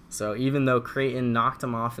championship. So even though Creighton knocked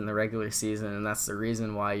them off in the regular season, and that's the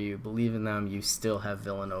reason why you believe in them, you still have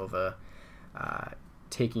Villanova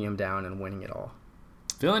taking them down and winning it all.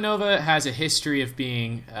 Villanova has a history of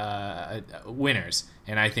being winners,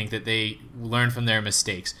 and I think that they learn from their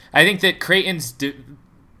mistakes. I think that Creighton's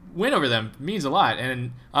win over them means a lot,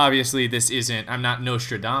 and obviously I'm not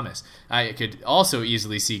Nostradamus. I could also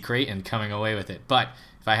easily see Creighton coming away with it, but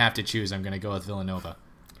if I have to choose, I'm going to go with Villanova.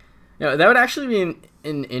 Yeah, that would actually be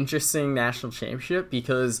an interesting national championship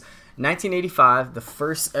because 1985, the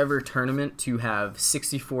first ever tournament to have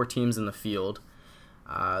 64 teams in the field.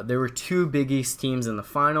 There were 2 Big East teams in the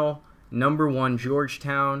final. Number 1,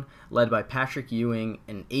 Georgetown, led by Patrick Ewing,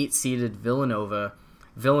 and 8-seeded Villanova.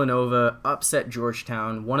 Villanova upset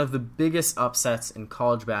Georgetown, one of the biggest upsets in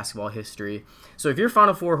college basketball history. So if your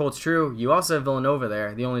Final 4 holds true, you also have Villanova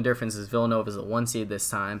there. The only difference is Villanova is a 1 seed this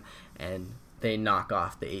time, and they knock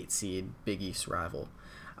off the 8-seed Big East rival.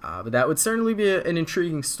 But that would certainly be an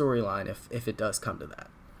intriguing storyline if it does come to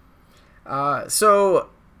that. So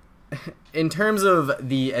in terms of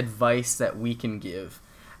the advice that we can give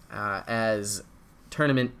as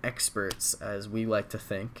tournament experts, as we like to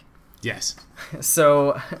think. Yes.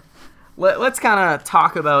 So let's kind of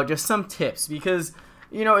talk about just some tips, because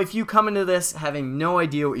if you come into this having no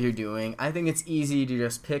idea what you're doing, I think it's easy to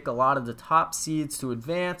just pick a lot of the top seeds to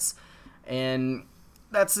advance, and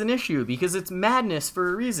that's an issue because it's madness for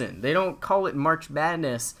a reason. They don't call it March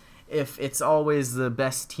Madness if it's always the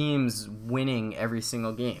best teams winning every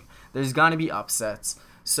single game. There's going to be upsets.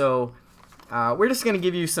 So we're just going to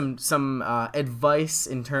give you some advice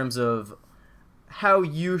in terms of how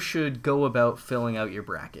you should go about filling out your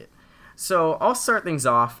bracket. So I'll start things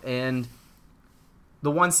off, and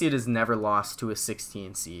the 1 seed has never lost to a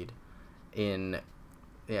 16 seed since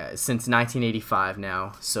 1985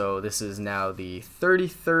 now. So this is now the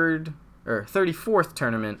 34th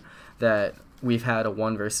tournament that we've had a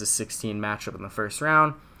 1 versus 16 matchup in the first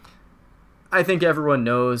round. I think everyone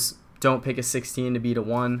knows, don't pick a 16 to beat a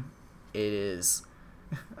 1. It is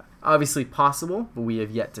obviously possible, but we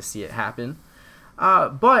have yet to see it happen.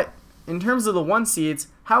 But in terms of the 1 seeds,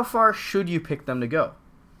 how far should you pick them to go?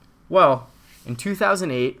 Well, in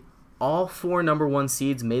 2008, all 4 number 1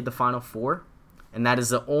 seeds made the Final Four, and that is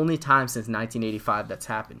the only time since 1985 that's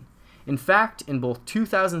happened. In fact, in both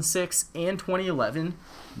 2006 and 2011,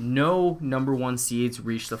 no number 1 seeds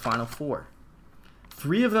reached the Final Four.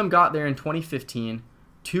 3 of them got there in 2015,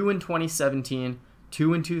 2 in 2017,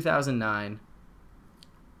 2 in 2009,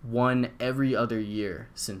 1 every other year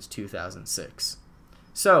since 2006.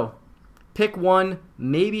 So, pick 1,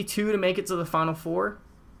 maybe 2 to make it to the Final Four,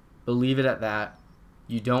 but leave it at that.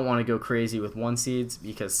 You don't want to go crazy with 1 seeds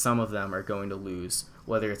because some of them are going to lose,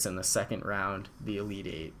 whether it's in the second round, the Elite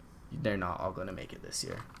Eight. They're not all going to make it this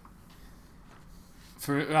year.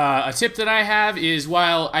 For a tip that I have is,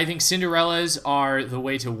 while I think Cinderellas are the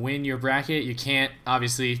way to win your bracket, you can't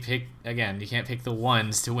obviously pick the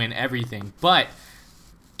ones to win everything, but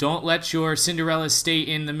don't let your Cinderellas stay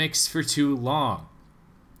in the mix for too long.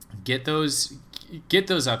 Get those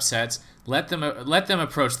upsets. Let them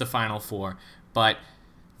approach the Final Four. But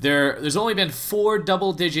there's only been 4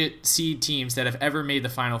 double-digit seed teams that have ever made the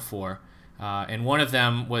Final Four, and one of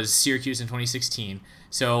them was Syracuse in 2016.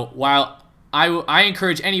 So while I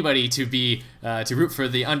encourage anybody to root for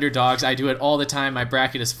the underdogs, I do it all the time. My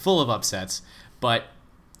bracket is full of upsets, but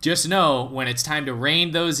just know when it's time to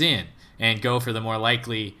rein those in and go for the more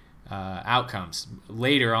likely outcomes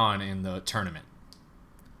later on in the tournament.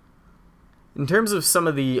 In terms of some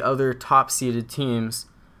of the other top-seeded teams,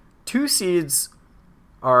 2 seeds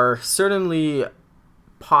are certainly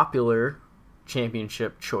popular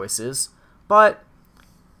championship choices, but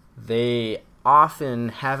they often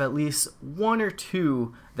have at least 1 or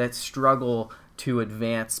 2 that struggle to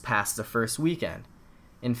advance past the first weekend.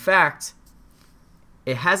 In fact,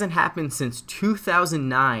 it hasn't happened since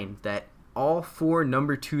 2009 that all 4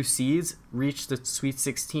 number 2 seeds reached the Sweet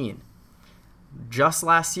 16. Just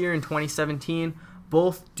last year in 2017,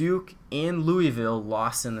 both Duke and Louisville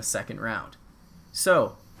lost in the second round.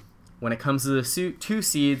 So, when it comes to the 2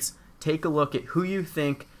 seeds, take a look at who you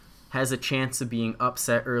think has a chance of being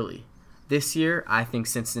upset early. This year, I think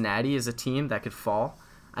Cincinnati is a team that could fall.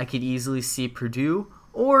 I could easily see Purdue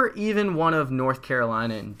or even one of North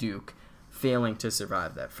Carolina and Duke failing to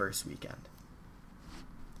survive that first weekend.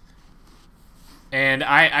 And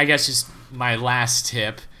I guess just my last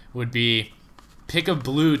tip would be pick a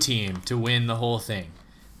blue team to win the whole thing,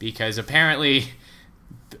 because apparently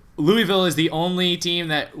Louisville is the only team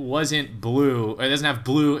that wasn't blue, or doesn't have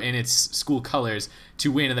blue in its school colors,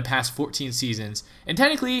 to win in the past 14 seasons. And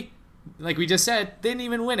technically, like we just said, they didn't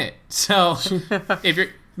even win it. So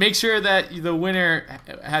make sure that the winner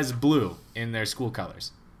has blue in their school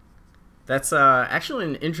colors. That's actually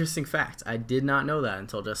an interesting fact. I did not know that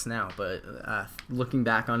until just now, but looking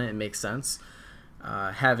back on it, it makes sense.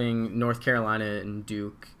 Having North Carolina and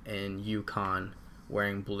Duke and UConn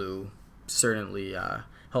wearing blue certainly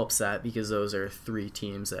helps that, because those are 3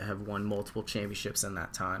 teams that have won multiple championships in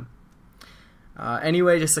that time.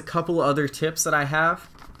 Anyway, just a couple other tips that I have.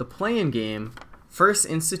 The play-in game, first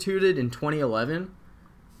instituted in 2011,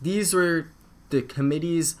 these were the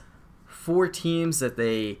committee's 4 teams that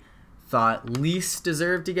they thought least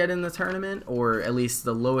deserved to get in the tournament, or at least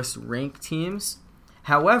the lowest ranked teams.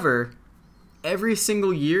 However, every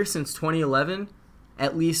single year since 2011,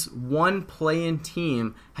 at least 1 play-in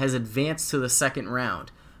team has advanced to the second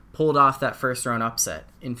round, pulled off that first round upset.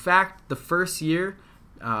 In fact, the first year,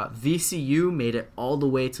 VCU made it all the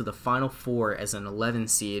way to the Final Four as an 11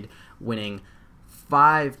 seed, winning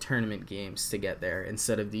 5 tournament games to get there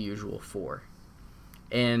instead of the usual 4.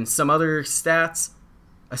 And some other stats,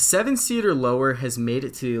 a 7 seed or lower has made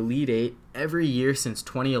it to the Elite Eight every year since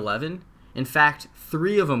 2011. In fact,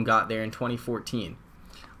 3 of them got there in 2014.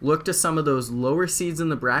 Look to some of those lower seeds in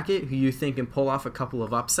the bracket who you think can pull off a couple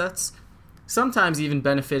of upsets. sometimes even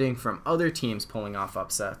benefiting from other teams pulling off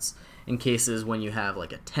upsets in cases when you have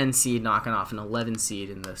like a 10 seed knocking off an 11 seed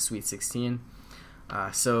in the Sweet 16.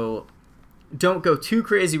 So don't go too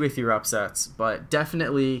crazy with your upsets, but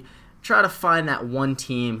definitely try to find that one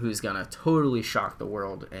team who's going to totally shock the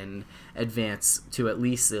world and advance to at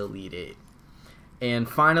least the Elite Eight. And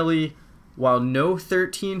finally, while no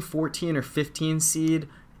 13, 14, or 15 seed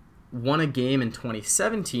won a game in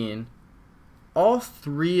 2017, all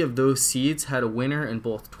three of those seeds had a winner in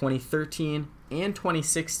both 2013 and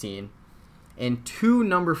 2016, and two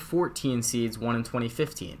number 14 seeds won in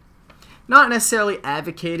 2015. Not necessarily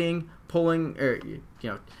advocating pulling or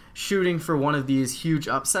shooting for one of these huge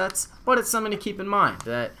upsets, but it's something to keep in mind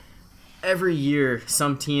that every year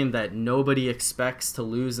some team that nobody expects to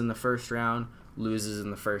lose in the first round loses in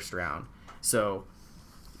the first round. So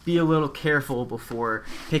be a little careful before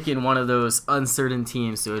picking one of those uncertain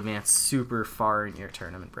teams to advance super far in your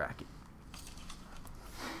tournament bracket.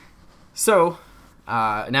 So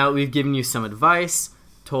now that we've given you some advice,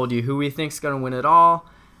 told you who we think's going to win it all,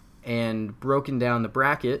 and broken down the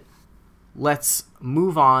bracket, let's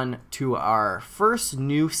move on to our first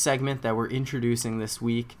new segment that we're introducing this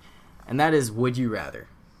week, and that is Would You Rather?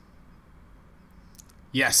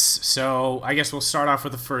 Yes, so I guess we'll start off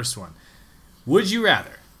with the first one. Would you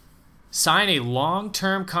rather sign a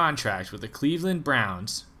long-term contract with the Cleveland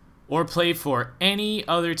Browns or play for any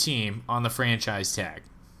other team on the franchise tag?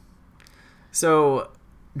 So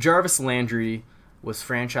Jarvis Landry was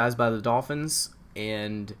franchised by the Dolphins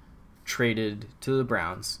and traded to the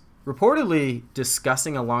Browns, reportedly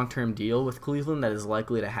discussing a long-term deal with Cleveland that is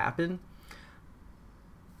likely to happen.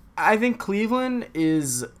 I think Cleveland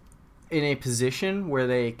is in a position where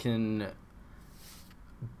they can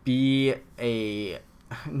be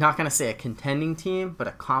not going to say a contending team, but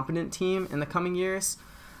a competent team in the coming years.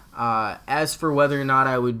 As for whether or not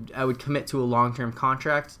I would commit to a long-term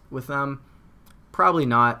contract with them, probably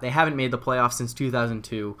not. They haven't made the playoffs since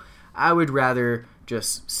 2002. I would rather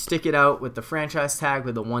just stick it out with the franchise tag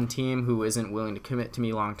with the one team who isn't willing to commit to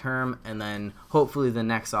me long-term, and then hopefully the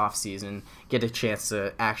next offseason get a chance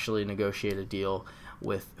to actually negotiate a deal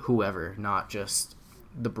with whoever, not just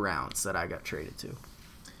the Browns that I got traded to.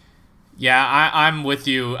 Yeah, I'm with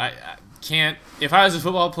you. I can't. If I was a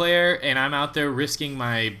football player and I'm out there risking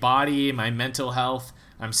my body, my mental health,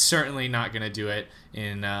 I'm certainly not going to do it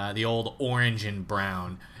in the old orange and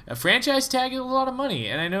brown. A franchise tag is a lot of money,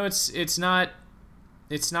 and I know it's not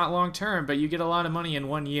long term, but you get a lot of money in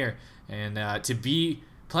 1 year. And to be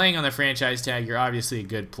playing on the franchise tag, you're obviously a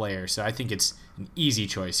good player. So I think it's an easy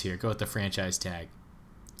choice here. Go with the franchise tag.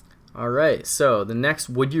 All right. So the next,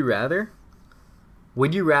 would you rather?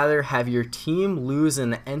 Would you rather have your team lose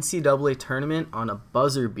in the NCAA tournament on a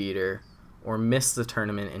buzzer beater or miss the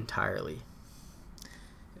tournament entirely?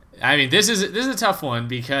 I mean, this is a tough one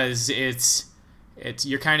because it's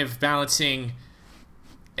you're kind of balancing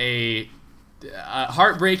a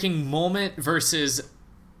heartbreaking moment versus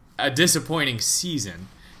a disappointing season.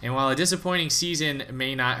 And while a disappointing season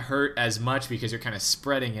may not hurt as much because you're kind of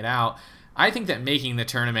spreading it out, I think that making the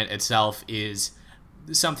tournament itself is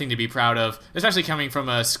something to be proud of, especially coming from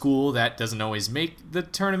a school that doesn't always make the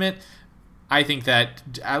tournament. I think that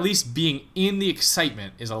at least being in the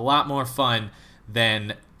excitement is a lot more fun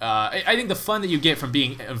than I think the fun that you get from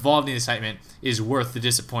being involved in the excitement is worth the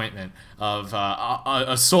disappointment of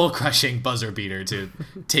a soul-crushing buzzer beater to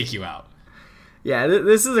take you out. Yeah,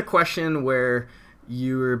 this is a question where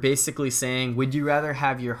you're basically saying, would you rather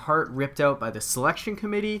have your heart ripped out by the selection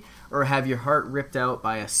committee or have your heart ripped out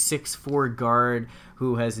by a 6'4" guard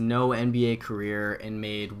who has no NBA career and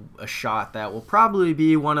made a shot that will probably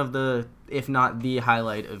be one of the, if not the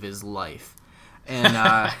highlight of his life?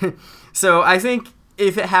 And so I think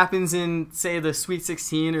if it happens in, say, the Sweet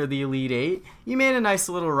 16 or the Elite Eight, you made a nice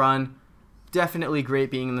little run. Definitely great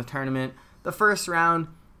being in the tournament. The first round,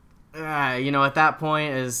 at that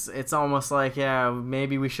point, it's almost like,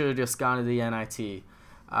 maybe we should have just gone to the NIT.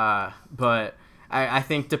 But I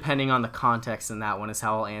think depending on the context in that one is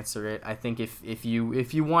how I'll answer it. I think if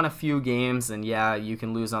you won a few games, then you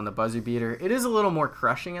can lose on the buzzer beater. It is a little more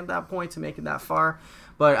crushing at that point to make it that far.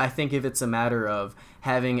 But I think if it's a matter of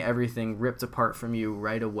having everything ripped apart from you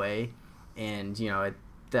right away, and at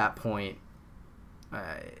that point,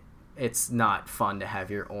 it's not fun to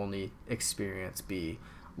have your only experience be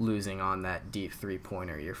losing on that deep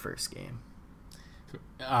three-pointer your first game.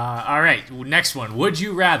 All right, next one. Would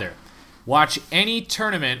you rather watch any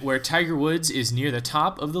tournament where Tiger Woods is near the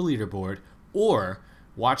top of the leaderboard or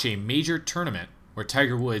watch a major tournament where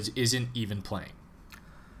Tiger Woods isn't even playing?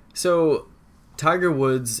 So Tiger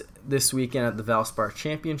Woods this weekend at the Valspar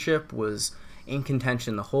Championship was in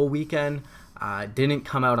contention the whole weekend. Didn't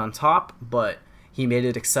come out on top, but he made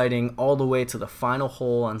it exciting all the way to the final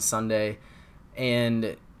hole on Sunday.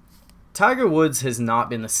 And Tiger Woods has not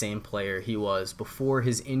been the same player he was before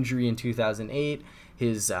his injury in 2008,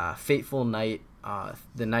 his fateful night,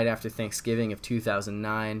 the night after Thanksgiving of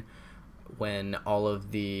 2009, when all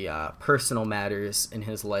of the personal matters in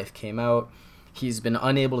his life came out. He's been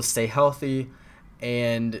unable to stay healthy,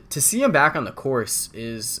 and to see him back on the course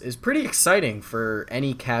is pretty exciting for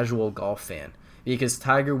any casual golf fan, because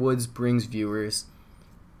Tiger Woods brings viewers.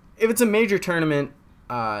 If it's a major tournament,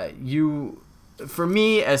 for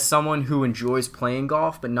me, as someone who enjoys playing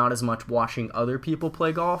golf but not as much watching other people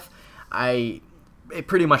play golf, it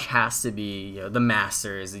pretty much has to be the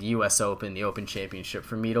Masters, the U.S. Open, the Open Championship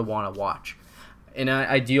for me to want to watch. In an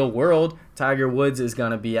ideal world, Tiger Woods is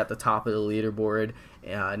going to be at the top of the leaderboard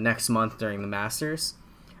next month during the Masters.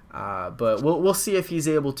 But we'll see if he's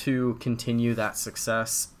able to continue that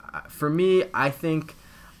success. For me, I think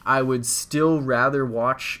I would still rather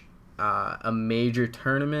watch a major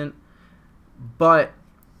tournament, but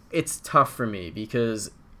it's tough for me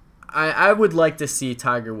because I would like to see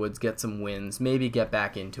Tiger Woods get some wins, maybe get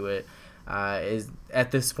back into it.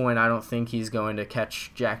 At this point, I don't think he's going to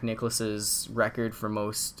catch Jack Nicklaus's record for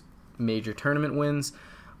most major tournament wins,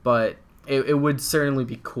 but it would certainly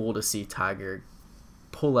be cool to see Tiger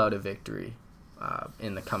pull out a victory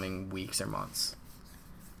in the coming weeks or months.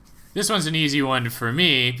 This one's an easy one for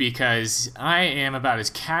me because I am about as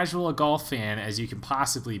casual a golf fan as you can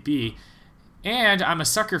possibly be, and I'm a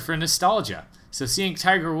sucker for nostalgia. So seeing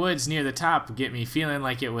Tiger Woods near the top would get me feeling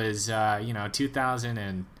like it was, 2000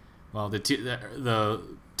 and, the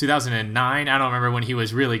 2009. I don't remember when he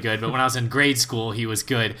was really good, but when I was in grade school, he was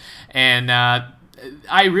good. And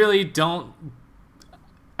I really don't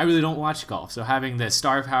watch golf. So having the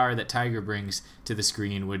star power that Tiger brings to the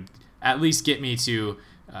screen would at least get me to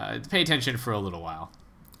pay attention for a little while.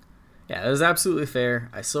 Yeah, that was absolutely fair.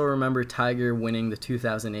 I still remember Tiger winning the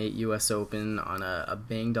 2008 U.S. Open on a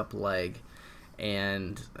banged-up leg.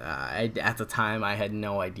 And at the time, I had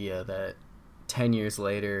no idea that 10 years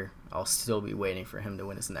later, I'll still be waiting for him to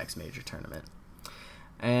win his next major tournament.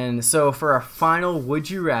 And so for our final would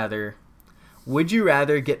you rather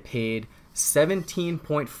get paid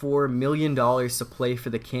 $17.4 million to play for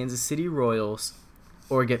the Kansas City Royals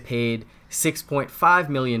or get paid $6.5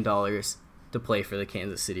 million to play for the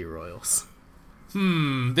Kansas City Royals?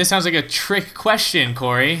 This sounds like a trick question,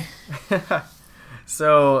 Corey.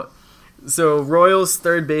 So Royals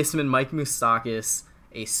third baseman Mike Moustakas,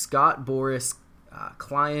 a Scott Boras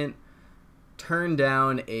client, turned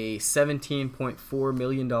down a $17.4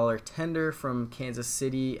 million tender from Kansas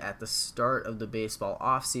City at the start of the baseball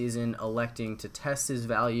offseason, electing to test his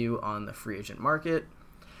value on the free agent market.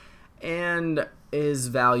 And his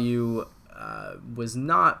value was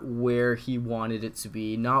not where he wanted it to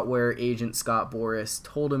be, not where agent Scott Boras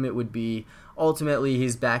told him it would be. Ultimately,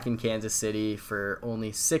 he's back in Kansas City for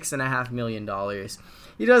only $6.5 million.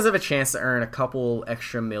 He does have a chance to earn a couple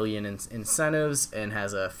extra million in incentives and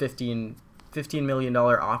has a $15 million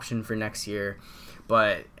option for next year.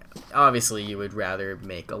 But obviously, you would rather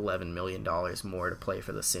make $11 million more to play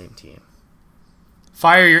for the same team.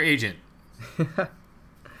 Fire your agent.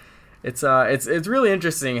 It's really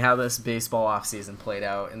interesting how this baseball offseason played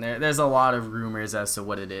out, and there's a lot of rumors as to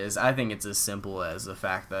what it is. I think it's as simple as the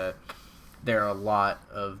fact that there are a lot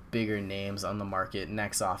of bigger names on the market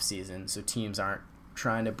next offseason, so teams aren't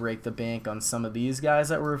trying to break the bank on some of these guys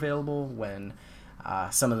that were available when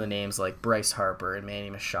some of the names like Bryce Harper and Manny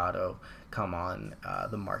Machado come on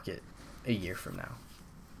the market a year from now.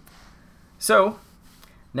 So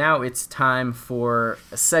now it's time for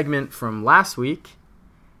a segment from last week.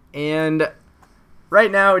 And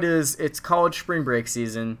right now it's college spring break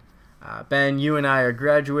season. Ben, you and I are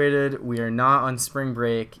graduated. We are not on spring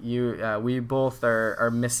break. We both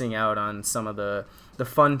are missing out on some of the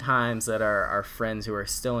fun times that our friends who are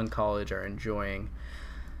still in college are enjoying.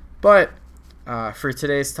 But for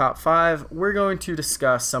today's top 5, we're going to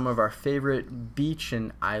discuss some of our favorite beach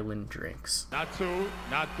and island drinks. Not 2,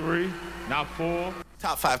 not 3, not 4.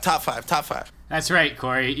 Top five. That's right,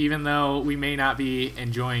 Corey. Even though we may not be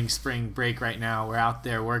enjoying spring break right now, we're out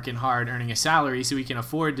there working hard, earning a salary so we can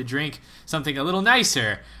afford to drink something a little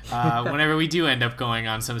nicer whenever we do end up going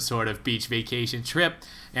on some sort of beach vacation trip.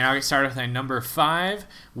 And I'll start with my number 5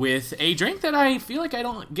 with a drink that I feel like I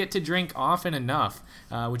don't get to drink often enough,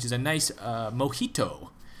 which is a nice mojito.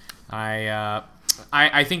 I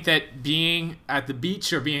think that being at the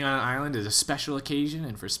beach or being on an island is a special occasion,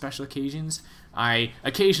 and for special occasions, I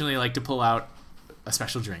occasionally like to pull out a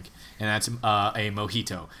special drink. and that's a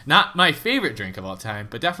mojito. Not my favorite drink of all time,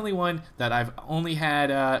 but definitely one that I've only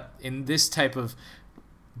had in this type of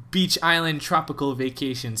beach island tropical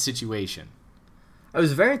vacation situation. I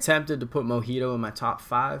was very tempted to put mojito in my top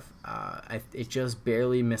 5. It just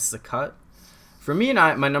barely missed the cut. For me,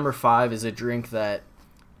 my number 5 is a drink that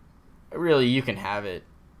really you can have it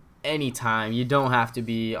anytime. You don't have to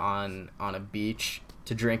be on a beach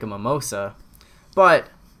to drink a mimosa. But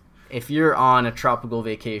if you're on a tropical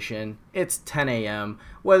vacation, it's 10 a.m.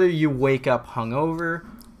 Whether you wake up hungover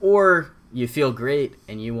or you feel great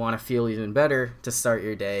and you want to feel even better to start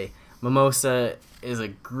your day, mimosa is a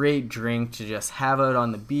great drink to just have out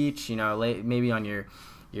on the beach, maybe on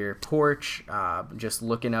your porch, just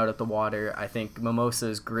looking out at the water. I think mimosa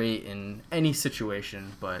is great in any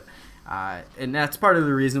situation, but and that's part of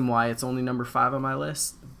the reason why it's only number 5 on my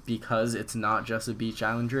list, because it's not just a beach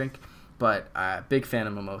island drink. But big fan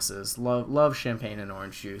of mimosas. Love champagne and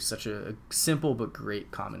orange juice. Such a simple but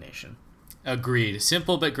great combination. Agreed.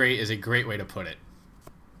 Simple but great is a great way to put it.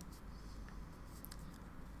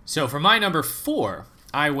 So for my number 4,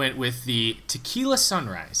 I went with the Tequila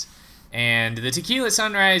Sunrise. And the Tequila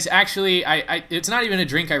Sunrise, actually, it's not even a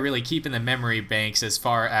drink I really keep in the memory banks as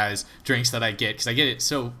far as drinks that I get, because I get it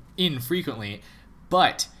so infrequently.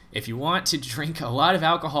 But if you want to drink a lot of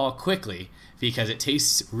alcohol quickly, because it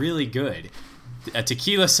tastes really good, a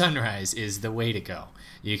Tequila Sunrise is the way to go.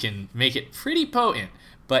 You can make it pretty potent,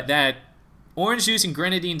 but that orange juice and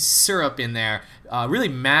grenadine syrup in there really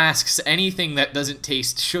masks anything that doesn't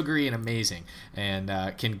taste sugary and amazing, and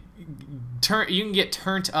you can get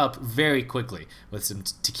turned up very quickly with some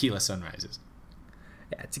Tequila Sunrises.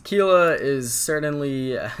 Yeah, tequila is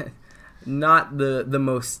certainly not the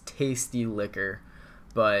most tasty liquor,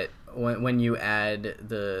 but when you add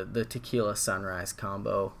the Tequila Sunrise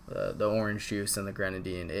combo, the orange juice and the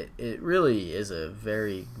grenadine, it really is a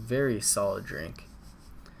very, very solid drink.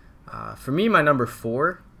 For me, my number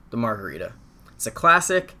 4, the margarita. It's a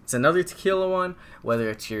classic. It's another tequila one, whether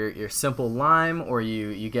it's your simple lime or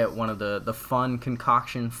you get one of the fun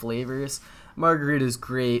concoction flavors. Margarita is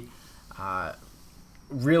great.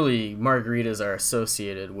 Really, margaritas are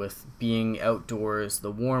associated with being outdoors,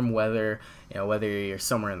 the warm weather, whether you're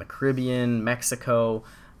somewhere in the Caribbean, Mexico,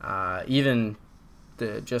 even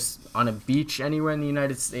just on a beach anywhere in the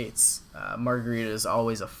United States. Margarita is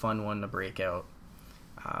always a fun one to break out,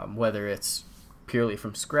 whether it's purely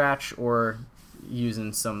from scratch or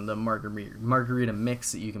using some of the margarita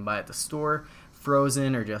mix that you can buy at the store,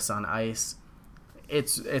 frozen or just on ice.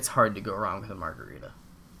 It's hard to go wrong with a margarita.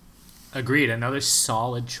 Agreed. Another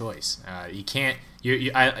solid choice. You can't.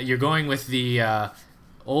 You're going with the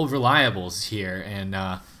old reliables here, and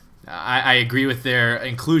I agree with their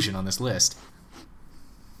inclusion on this list.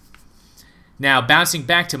 Now, bouncing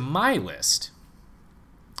back to my list,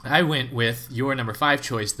 I went with your number 5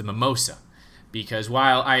 choice, the mimosa, because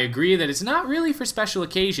while I agree that it's not really for special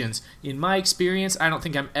occasions, in my experience, I don't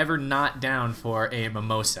think I'm ever not down for a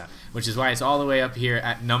mimosa, which is why it's all the way up here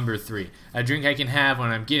at number 3. A drink I can have when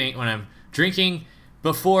I'm drinking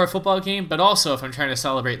before a football game, but also if I'm trying to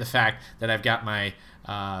celebrate the fact that I've got my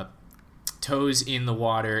toes in the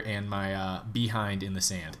water and my behind in the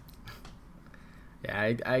sand.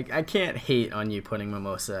 Yeah, I can't hate on you putting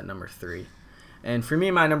mimosa at number 3. And for me,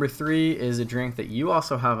 my number 3 is a drink that you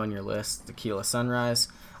also have on your list, Tequila Sunrise.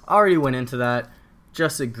 Already went into that.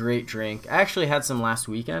 Just a great drink. I actually had some last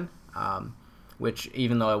weekend, which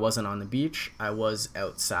even though I wasn't on the beach, I was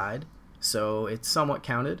outside. So it's somewhat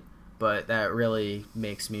counted, but that really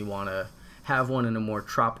makes me want to have one in a more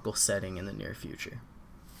tropical setting in the near future.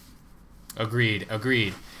 Agreed.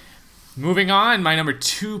 Moving on, my number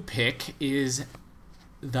 2 pick is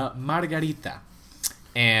the Margarita.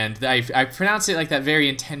 And I pronounce it like that very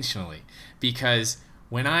intentionally, because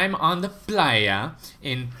when I'm on the playa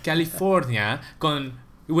in California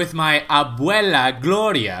with my abuela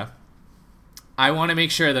Gloria, I want to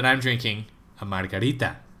make sure that I'm drinking a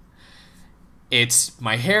margarita. It's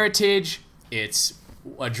my heritage. It's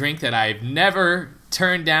a drink that I've never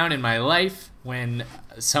turned down in my life when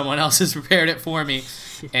someone else has prepared it for me,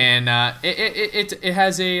 and it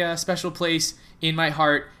has a special place in my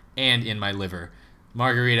heart and in my liver.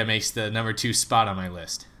 Margarita makes the number 2 spot on my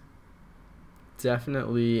list.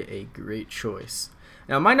 Definitely a great choice.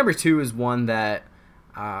 Now, my number 2 is one that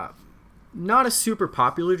not a super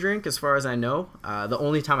popular drink as far as I know. The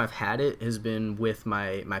only time I've had it has been with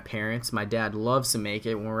my parents. My dad loves to make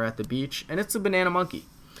it when we're at the beach, and it's a Banana Monkey.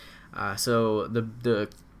 So the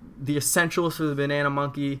essentials for the Banana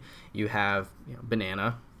Monkey, you have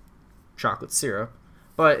banana, chocolate syrup,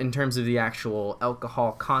 but in terms of the actual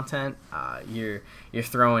alcohol content, you're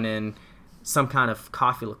throwing in some kind of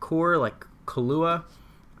coffee liqueur like Kahlua.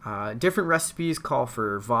 Different recipes call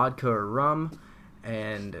for vodka or rum,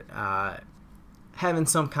 and having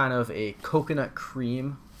some kind of a coconut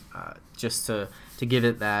cream just to give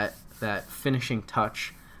it that finishing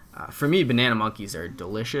touch. For me, banana monkeys are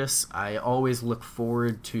delicious. I always look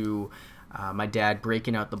forward to my dad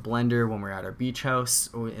breaking out the blender when we're at our beach house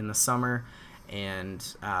in the summer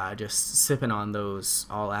and just sipping on those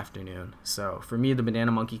all afternoon. So for me, the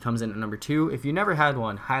banana monkey comes in at number 2. If you never had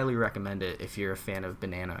one, highly recommend it if you're a fan of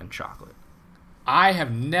banana and chocolate. I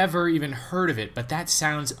have never even heard of it, but that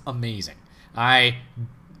sounds amazing. I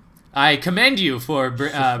commend you for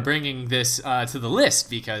bringing this to the list,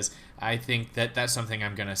 because I think that that's something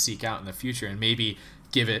I'm going to seek out in the future and maybe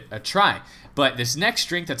give it a try. But this next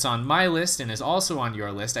drink that's on my list and is also on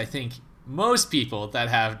your list, I think most people that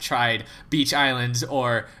have tried beach islands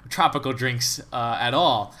or tropical drinks at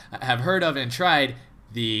all have heard of and tried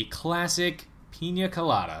the classic pina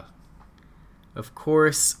colada. Of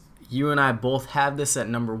course, you and I both have this at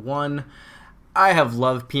number 1. I have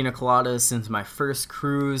loved pina coladas since my first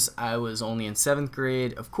cruise. I was only in 7th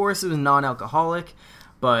grade. Of course, it was non-alcoholic,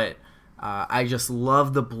 but I just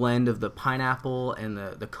love the blend of the pineapple and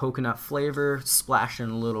the coconut flavor splashed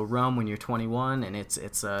in a little rum when you're 21, and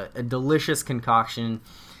it's a delicious concoction,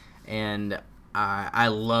 and I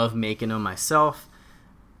love making them myself,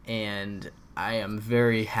 and I am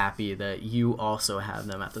very happy that you also have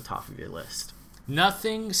them at the top of your list.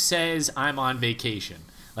 Nothing says I'm on vacation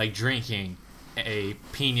like drinking a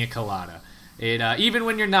pina colada. It even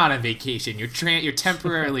when you're not on vacation, you're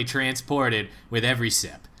temporarily transported with every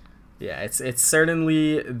sip. Yeah, it's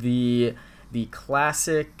certainly the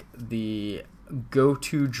classic, the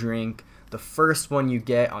go-to drink, the first one you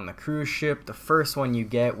get on the cruise ship, the first one you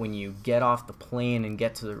get when you get off the plane and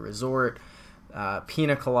get to the resort.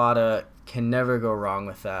 Pina colada can never go wrong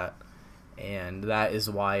with that, and that is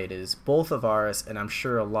why it is both of ours, and I'm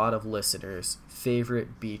sure a lot of listeners'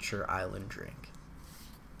 favorite beach or island drink.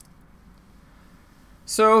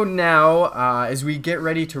 So now, as we get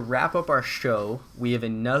ready to wrap up our show, we have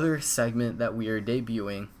another segment that we are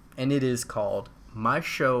debuting, and it is called My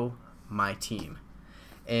Show, My Team.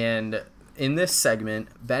 And in this segment,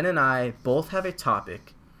 Ben and I both have a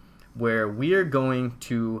topic where we are going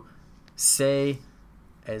to say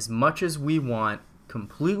as much as we want,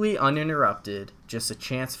 completely uninterrupted, just a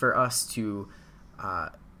chance for us to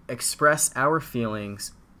express our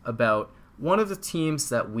feelings about one of the teams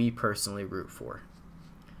that we personally root for.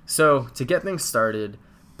 So, to get things started,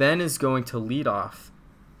 Ben is going to lead off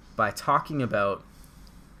by talking about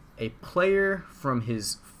a player from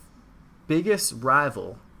his biggest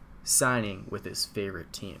rival signing with his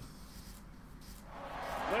favorite team.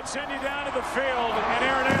 Let's send you down to the field and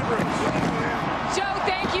Aaron Andrews. Joe,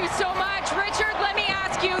 thank you so much. Richard, let me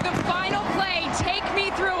ask you the final play. Take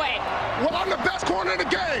me through it. Well, I'm the best corner in the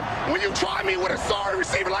game. When you try me with a sorry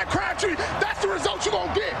receiver like Crabtree, that's the result you're going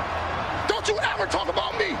to get. Don't you ever talk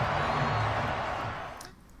about me.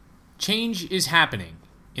 Change is happening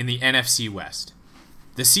in the NFC West.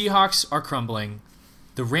 The Seahawks are crumbling,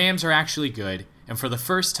 the Rams are actually good, and for the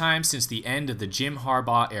first time since the end of the Jim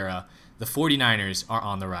Harbaugh era, the 49ers are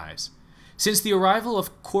on the rise. Since the arrival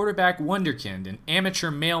of quarterback wunderkind and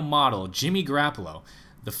amateur male model Jimmy Garoppolo,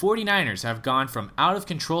 the 49ers have gone from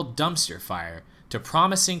out-of-control dumpster fire to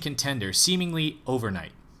promising contender seemingly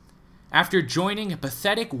overnight. After joining a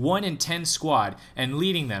pathetic 1-10 squad and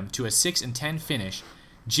leading them to a 6-10 finish,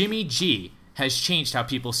 Jimmy G has changed how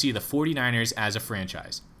people see the 49ers as a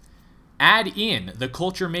franchise. Add in the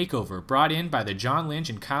culture makeover brought in by the John Lynch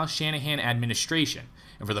and Kyle Shanahan administration,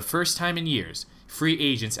 and for the first time in years, free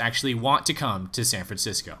agents actually want to come to San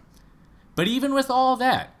Francisco. But even with all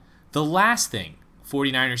that, the last thing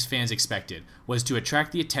 49ers fans expected was to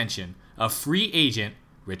attract the attention of free agent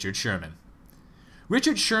Richard Sherman.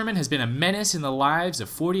 Richard Sherman has been a menace in the lives of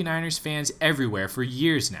 49ers fans everywhere for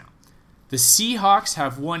years now. The Seahawks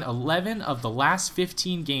have won 11 of the last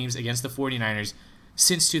 15 games against the 49ers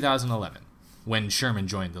since 2011, when Sherman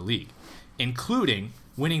joined the league, including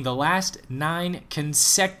winning the last 9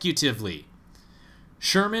 consecutively.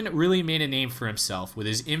 Sherman really made a name for himself with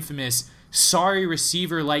his infamous sorry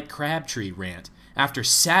receiver like Crabtree rant after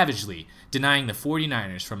savagely denying the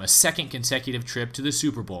 49ers from a second consecutive trip to the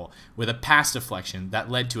Super Bowl with a pass deflection that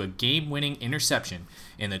led to a game-winning interception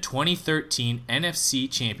in the 2013 NFC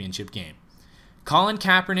Championship game. Colin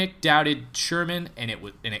Kaepernick doubted Sherman, and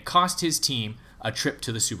it cost his team a trip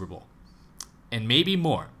to the Super Bowl. And maybe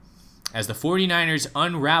more, as the 49ers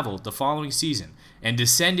unraveled the following season and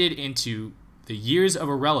descended into the years of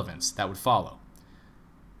irrelevance that would follow.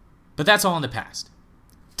 But that's all in the past.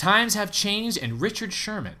 Times have changed, and Richard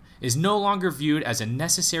Sherman is no longer viewed as a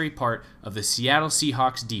necessary part of the Seattle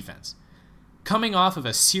Seahawks defense. Coming off of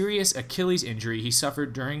a serious Achilles injury he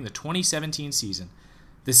suffered during the 2017 season,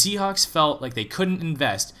 the Seahawks felt like they couldn't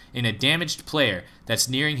invest in a damaged player that's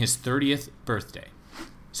nearing his 30th birthday.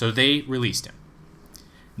 So they released him.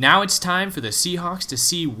 Now it's time for the Seahawks to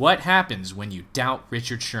see what happens when you doubt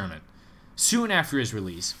Richard Sherman. Soon after his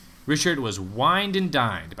release, Richard was wined and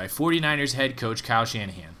dined by 49ers head coach Kyle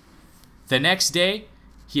Shanahan. The next day,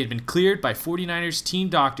 he had been cleared by 49ers team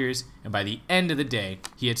doctors, and by the end of the day,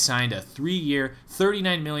 he had signed a 3-year,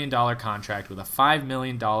 $39 million contract with a $5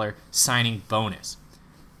 million signing bonus.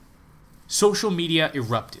 Social media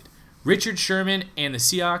erupted. Richard Sherman and the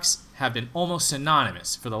Seahawks have been almost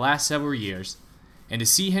synonymous for the last several years, and to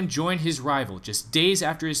see him join his rival just days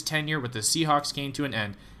after his tenure with the Seahawks came to an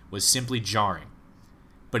end was simply jarring.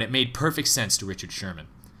 But it made perfect sense to Richard Sherman.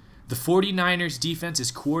 The 49ers defense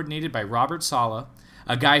is coordinated by Robert Saleh,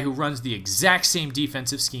 a guy who runs the exact same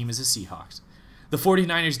defensive scheme as the Seahawks. The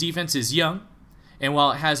 49ers defense is young, and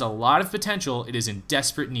while it has a lot of potential, it is in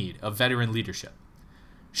desperate need of veteran leadership.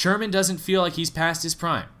 Sherman doesn't feel like he's past his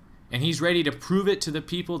prime, and he's ready to prove it to the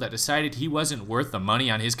people that decided he wasn't worth the money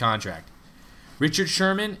on his contract. Richard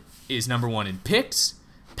Sherman is number 1 in picks,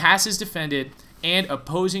 passes defended, and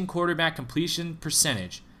opposing quarterback completion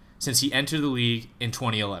percentage since he entered the league in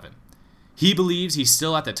 2011. He believes he's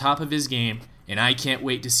still at the top of his game, and I can't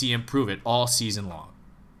wait to see him prove it all season long.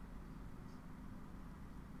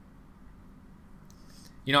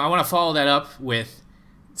 I want to follow that up with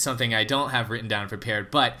something I don't have written down prepared,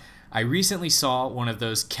 but I recently saw one of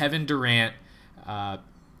those Kevin Durant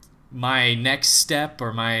my next step,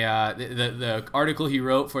 or my the article he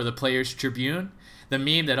wrote for the Players Tribune, the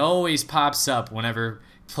meme that always pops up whenever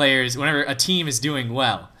a team is doing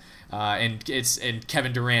well, and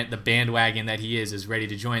Kevin Durant, the bandwagon that he is ready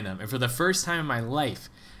to join them. And for the first time in my life,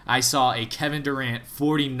 I saw a Kevin Durant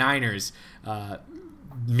 49ers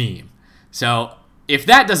meme. So if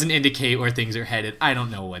that doesn't indicate where things are headed, I don't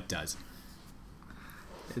know what does.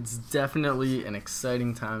 It's definitely an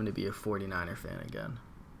exciting time to be a 49er fan again.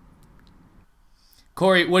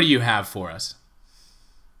 Corey, what do you have for us?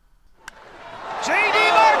 J.D.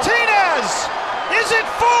 Martinez! Is it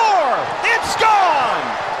 4? It's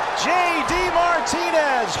gone! J.D.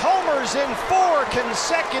 Martinez homers in 4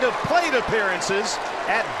 consecutive plate appearances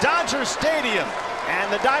at Dodger Stadium.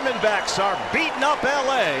 And the Diamondbacks are beating up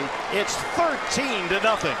L.A. It's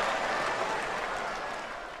 13-0.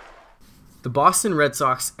 The Boston Red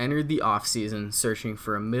Sox entered the offseason searching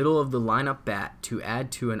for a middle-of-the-lineup bat to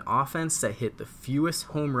add to an offense that hit the fewest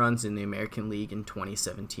home runs in the American League in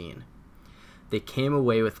 2017. They came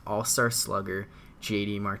away with all-star slugger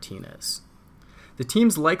J.D. Martinez. The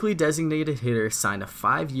team's likely designated hitter signed a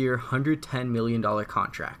 5-year, $110 million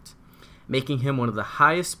contract, making him one of the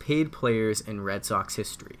highest-paid players in Red Sox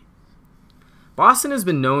history. Boston has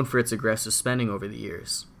been known for its aggressive spending over the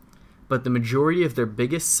years, but the majority of their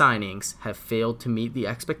biggest signings have failed to meet the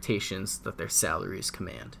expectations that their salaries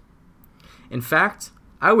command. In fact,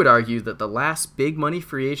 I would argue that the last big money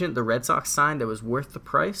free agent the Red Sox signed that was worth the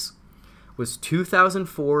price was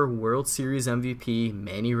 2004 World Series MVP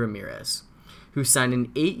Manny Ramirez, who signed an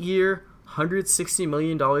 8-year, $160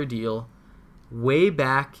 million deal way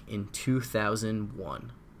back in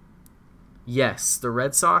 2001. Yes, the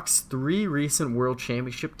Red Sox 3 recent World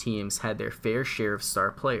Championship teams had their fair share of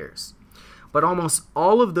star players, but almost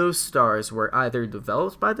all of those stars were either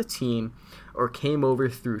developed by the team or came over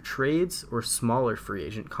through trades or smaller free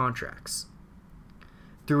agent contracts.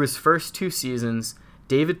 Through his first 2 seasons,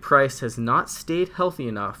 David Price has not stayed healthy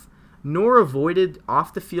enough nor avoided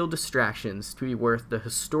off-the-field distractions to be worth the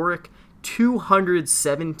historic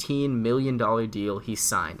 $217 million deal he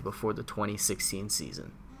signed before the 2016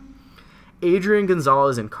 season. Adrian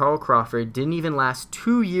Gonzalez and Carl Crawford didn't even last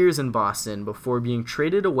 2 years in Boston before being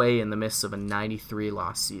traded away in the midst of a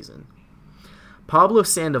 93-loss season. Pablo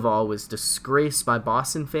Sandoval was disgraced by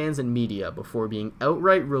Boston fans and media before being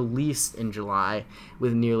outright released in July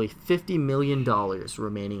with nearly $50 million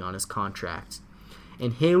remaining on his contract.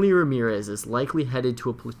 And Hanley Ramirez is likely headed to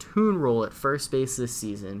a platoon role at first base this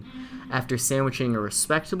season after sandwiching a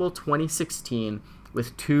respectable 2016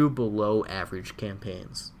 with 2 below-average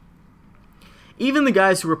campaigns. Even the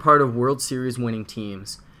guys who were part of World Series winning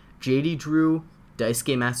teams, J.D. Drew,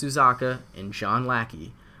 Daisuke Matsuzaka, and John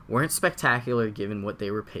Lackey, weren't spectacular given what they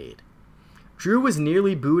were paid. Drew was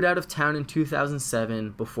nearly booed out of town in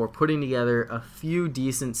 2007 before putting together a few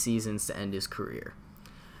decent seasons to end his career.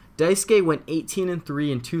 Daisuke went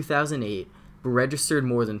 18-3 in 2008, but registered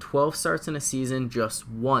more than 12 starts in a season just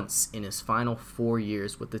once in his final 4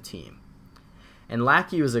 years with the team. And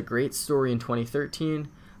Lackey was a great story in 2013,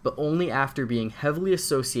 but only after being heavily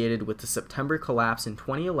associated with the September collapse in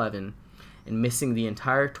 2011 and missing the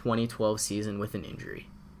entire 2012 season with an injury.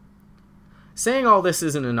 Saying all this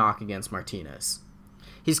isn't a knock against Martinez.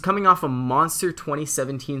 He's coming off a monster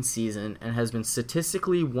 2017 season and has been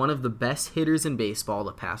statistically one of the best hitters in baseball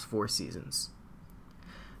the past 4 seasons.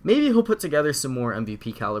 Maybe he'll put together some more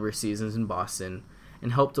MVP caliber seasons in Boston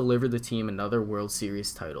and help deliver the team another World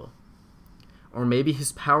Series title. Or maybe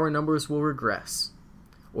his power numbers will regress,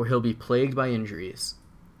 or he'll be plagued by injuries,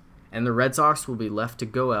 and the Red Sox will be left to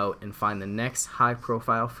go out and find the next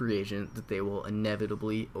high-profile free agent that they will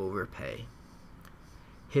inevitably overpay.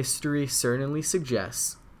 History certainly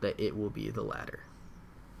suggests that it will be the latter.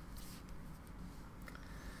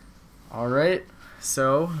 All right,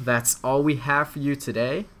 so that's all we have for you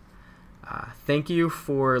today. Thank you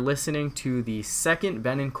for listening to the second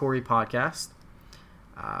Ben and Corey podcast.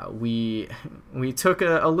 We took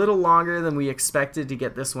a little longer than we expected to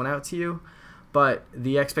get this one out to you, but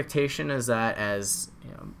the expectation is that as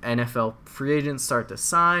NFL free agents start to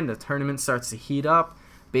sign, the tournament starts to heat up,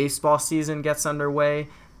 baseball season gets underway,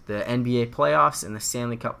 the NBA playoffs and the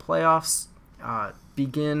Stanley Cup playoffs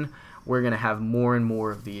begin, we're going to have more and more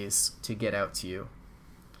of these to get out to you.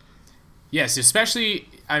 Yes, especially,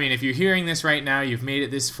 if you're hearing this right now, you've made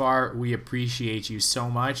it this far, we appreciate you so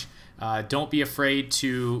much. Don't be afraid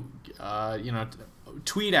to,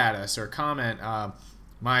 tweet at us or comment.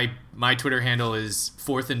 My Twitter handle is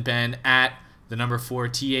 4th and Ben at the number 4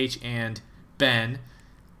 TH and Ben.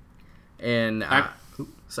 And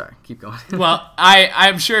sorry, keep going. Well,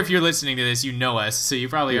 I'm sure if you're listening to this, you know us, so you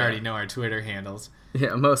probably already know our Twitter handles.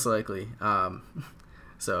 Yeah, most likely.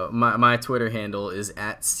 So my Twitter handle is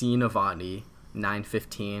at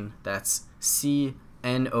cnovotny915. That's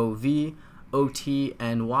CNOVOTNY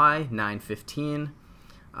 915.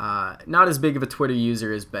 Not as big of a Twitter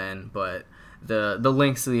user as Ben, but the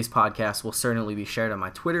links to these podcasts will certainly be shared on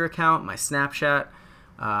my Twitter account, my Snapchat,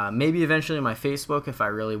 maybe eventually my Facebook if I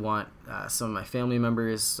really want some of my family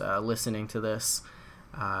members listening to this.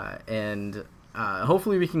 And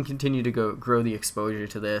hopefully we can continue to grow the exposure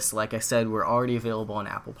to this. Like I said, we're already available on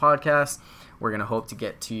Apple Podcasts. We're going to hope to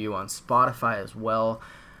get to you on Spotify as well.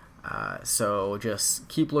 So just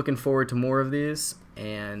keep looking forward to more of these,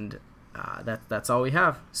 and that's all we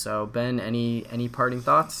have. So Ben, any parting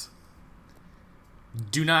thoughts?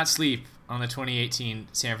 Do not sleep on the 2018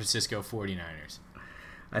 San Francisco 49ers.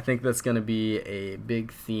 I think that's going to be a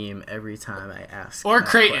big theme every time I ask or that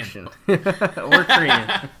Creighton. Question. Or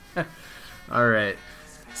Creighton. All right.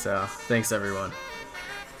 So thanks, everyone.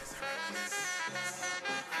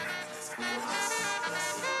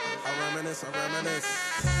 I reminisce.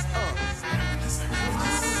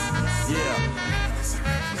 Yeah.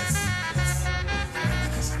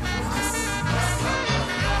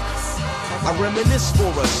 I reminisce for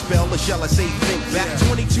a spell, or shall I say think back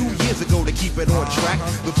 22 years ago to keep it on track.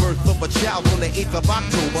 The birth of a child on the 8th of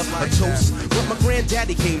October, a toast, but my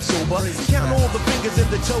granddaddy came sober. Count all the fingers and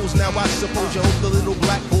the toes, now I suppose you hope the little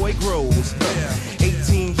black boy grows.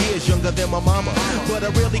 18 years younger than my mama, but I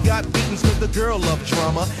really got beatings cause the girl loved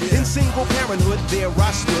drama. In single parenthood, there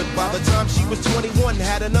I stood. By the time she was 21,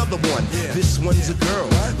 had another one. This one's a girl,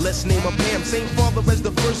 let's name her Pam. Same father as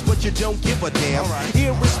the first, but you don't give a damn.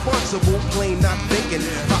 Irresponsible, plain not thinking.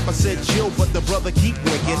 Papa said chill, but the brother keep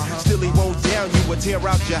winking. Still he won't down you, would tear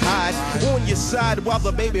out your hide. On your side while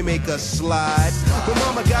the baby make a slide. But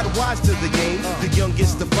mama got wise to the game. The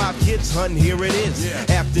youngest of 5 kids, hun, here it is.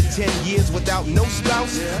 After 10 years without no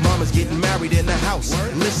spouse, mama's getting married in the house.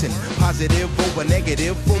 Listen, positive over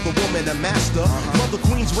negative for the woman a master. Mother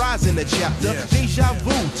Queen's rise in the chapter. Deja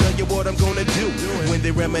vu, tell you what I'm gonna do when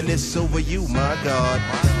they reminisce over you, my God.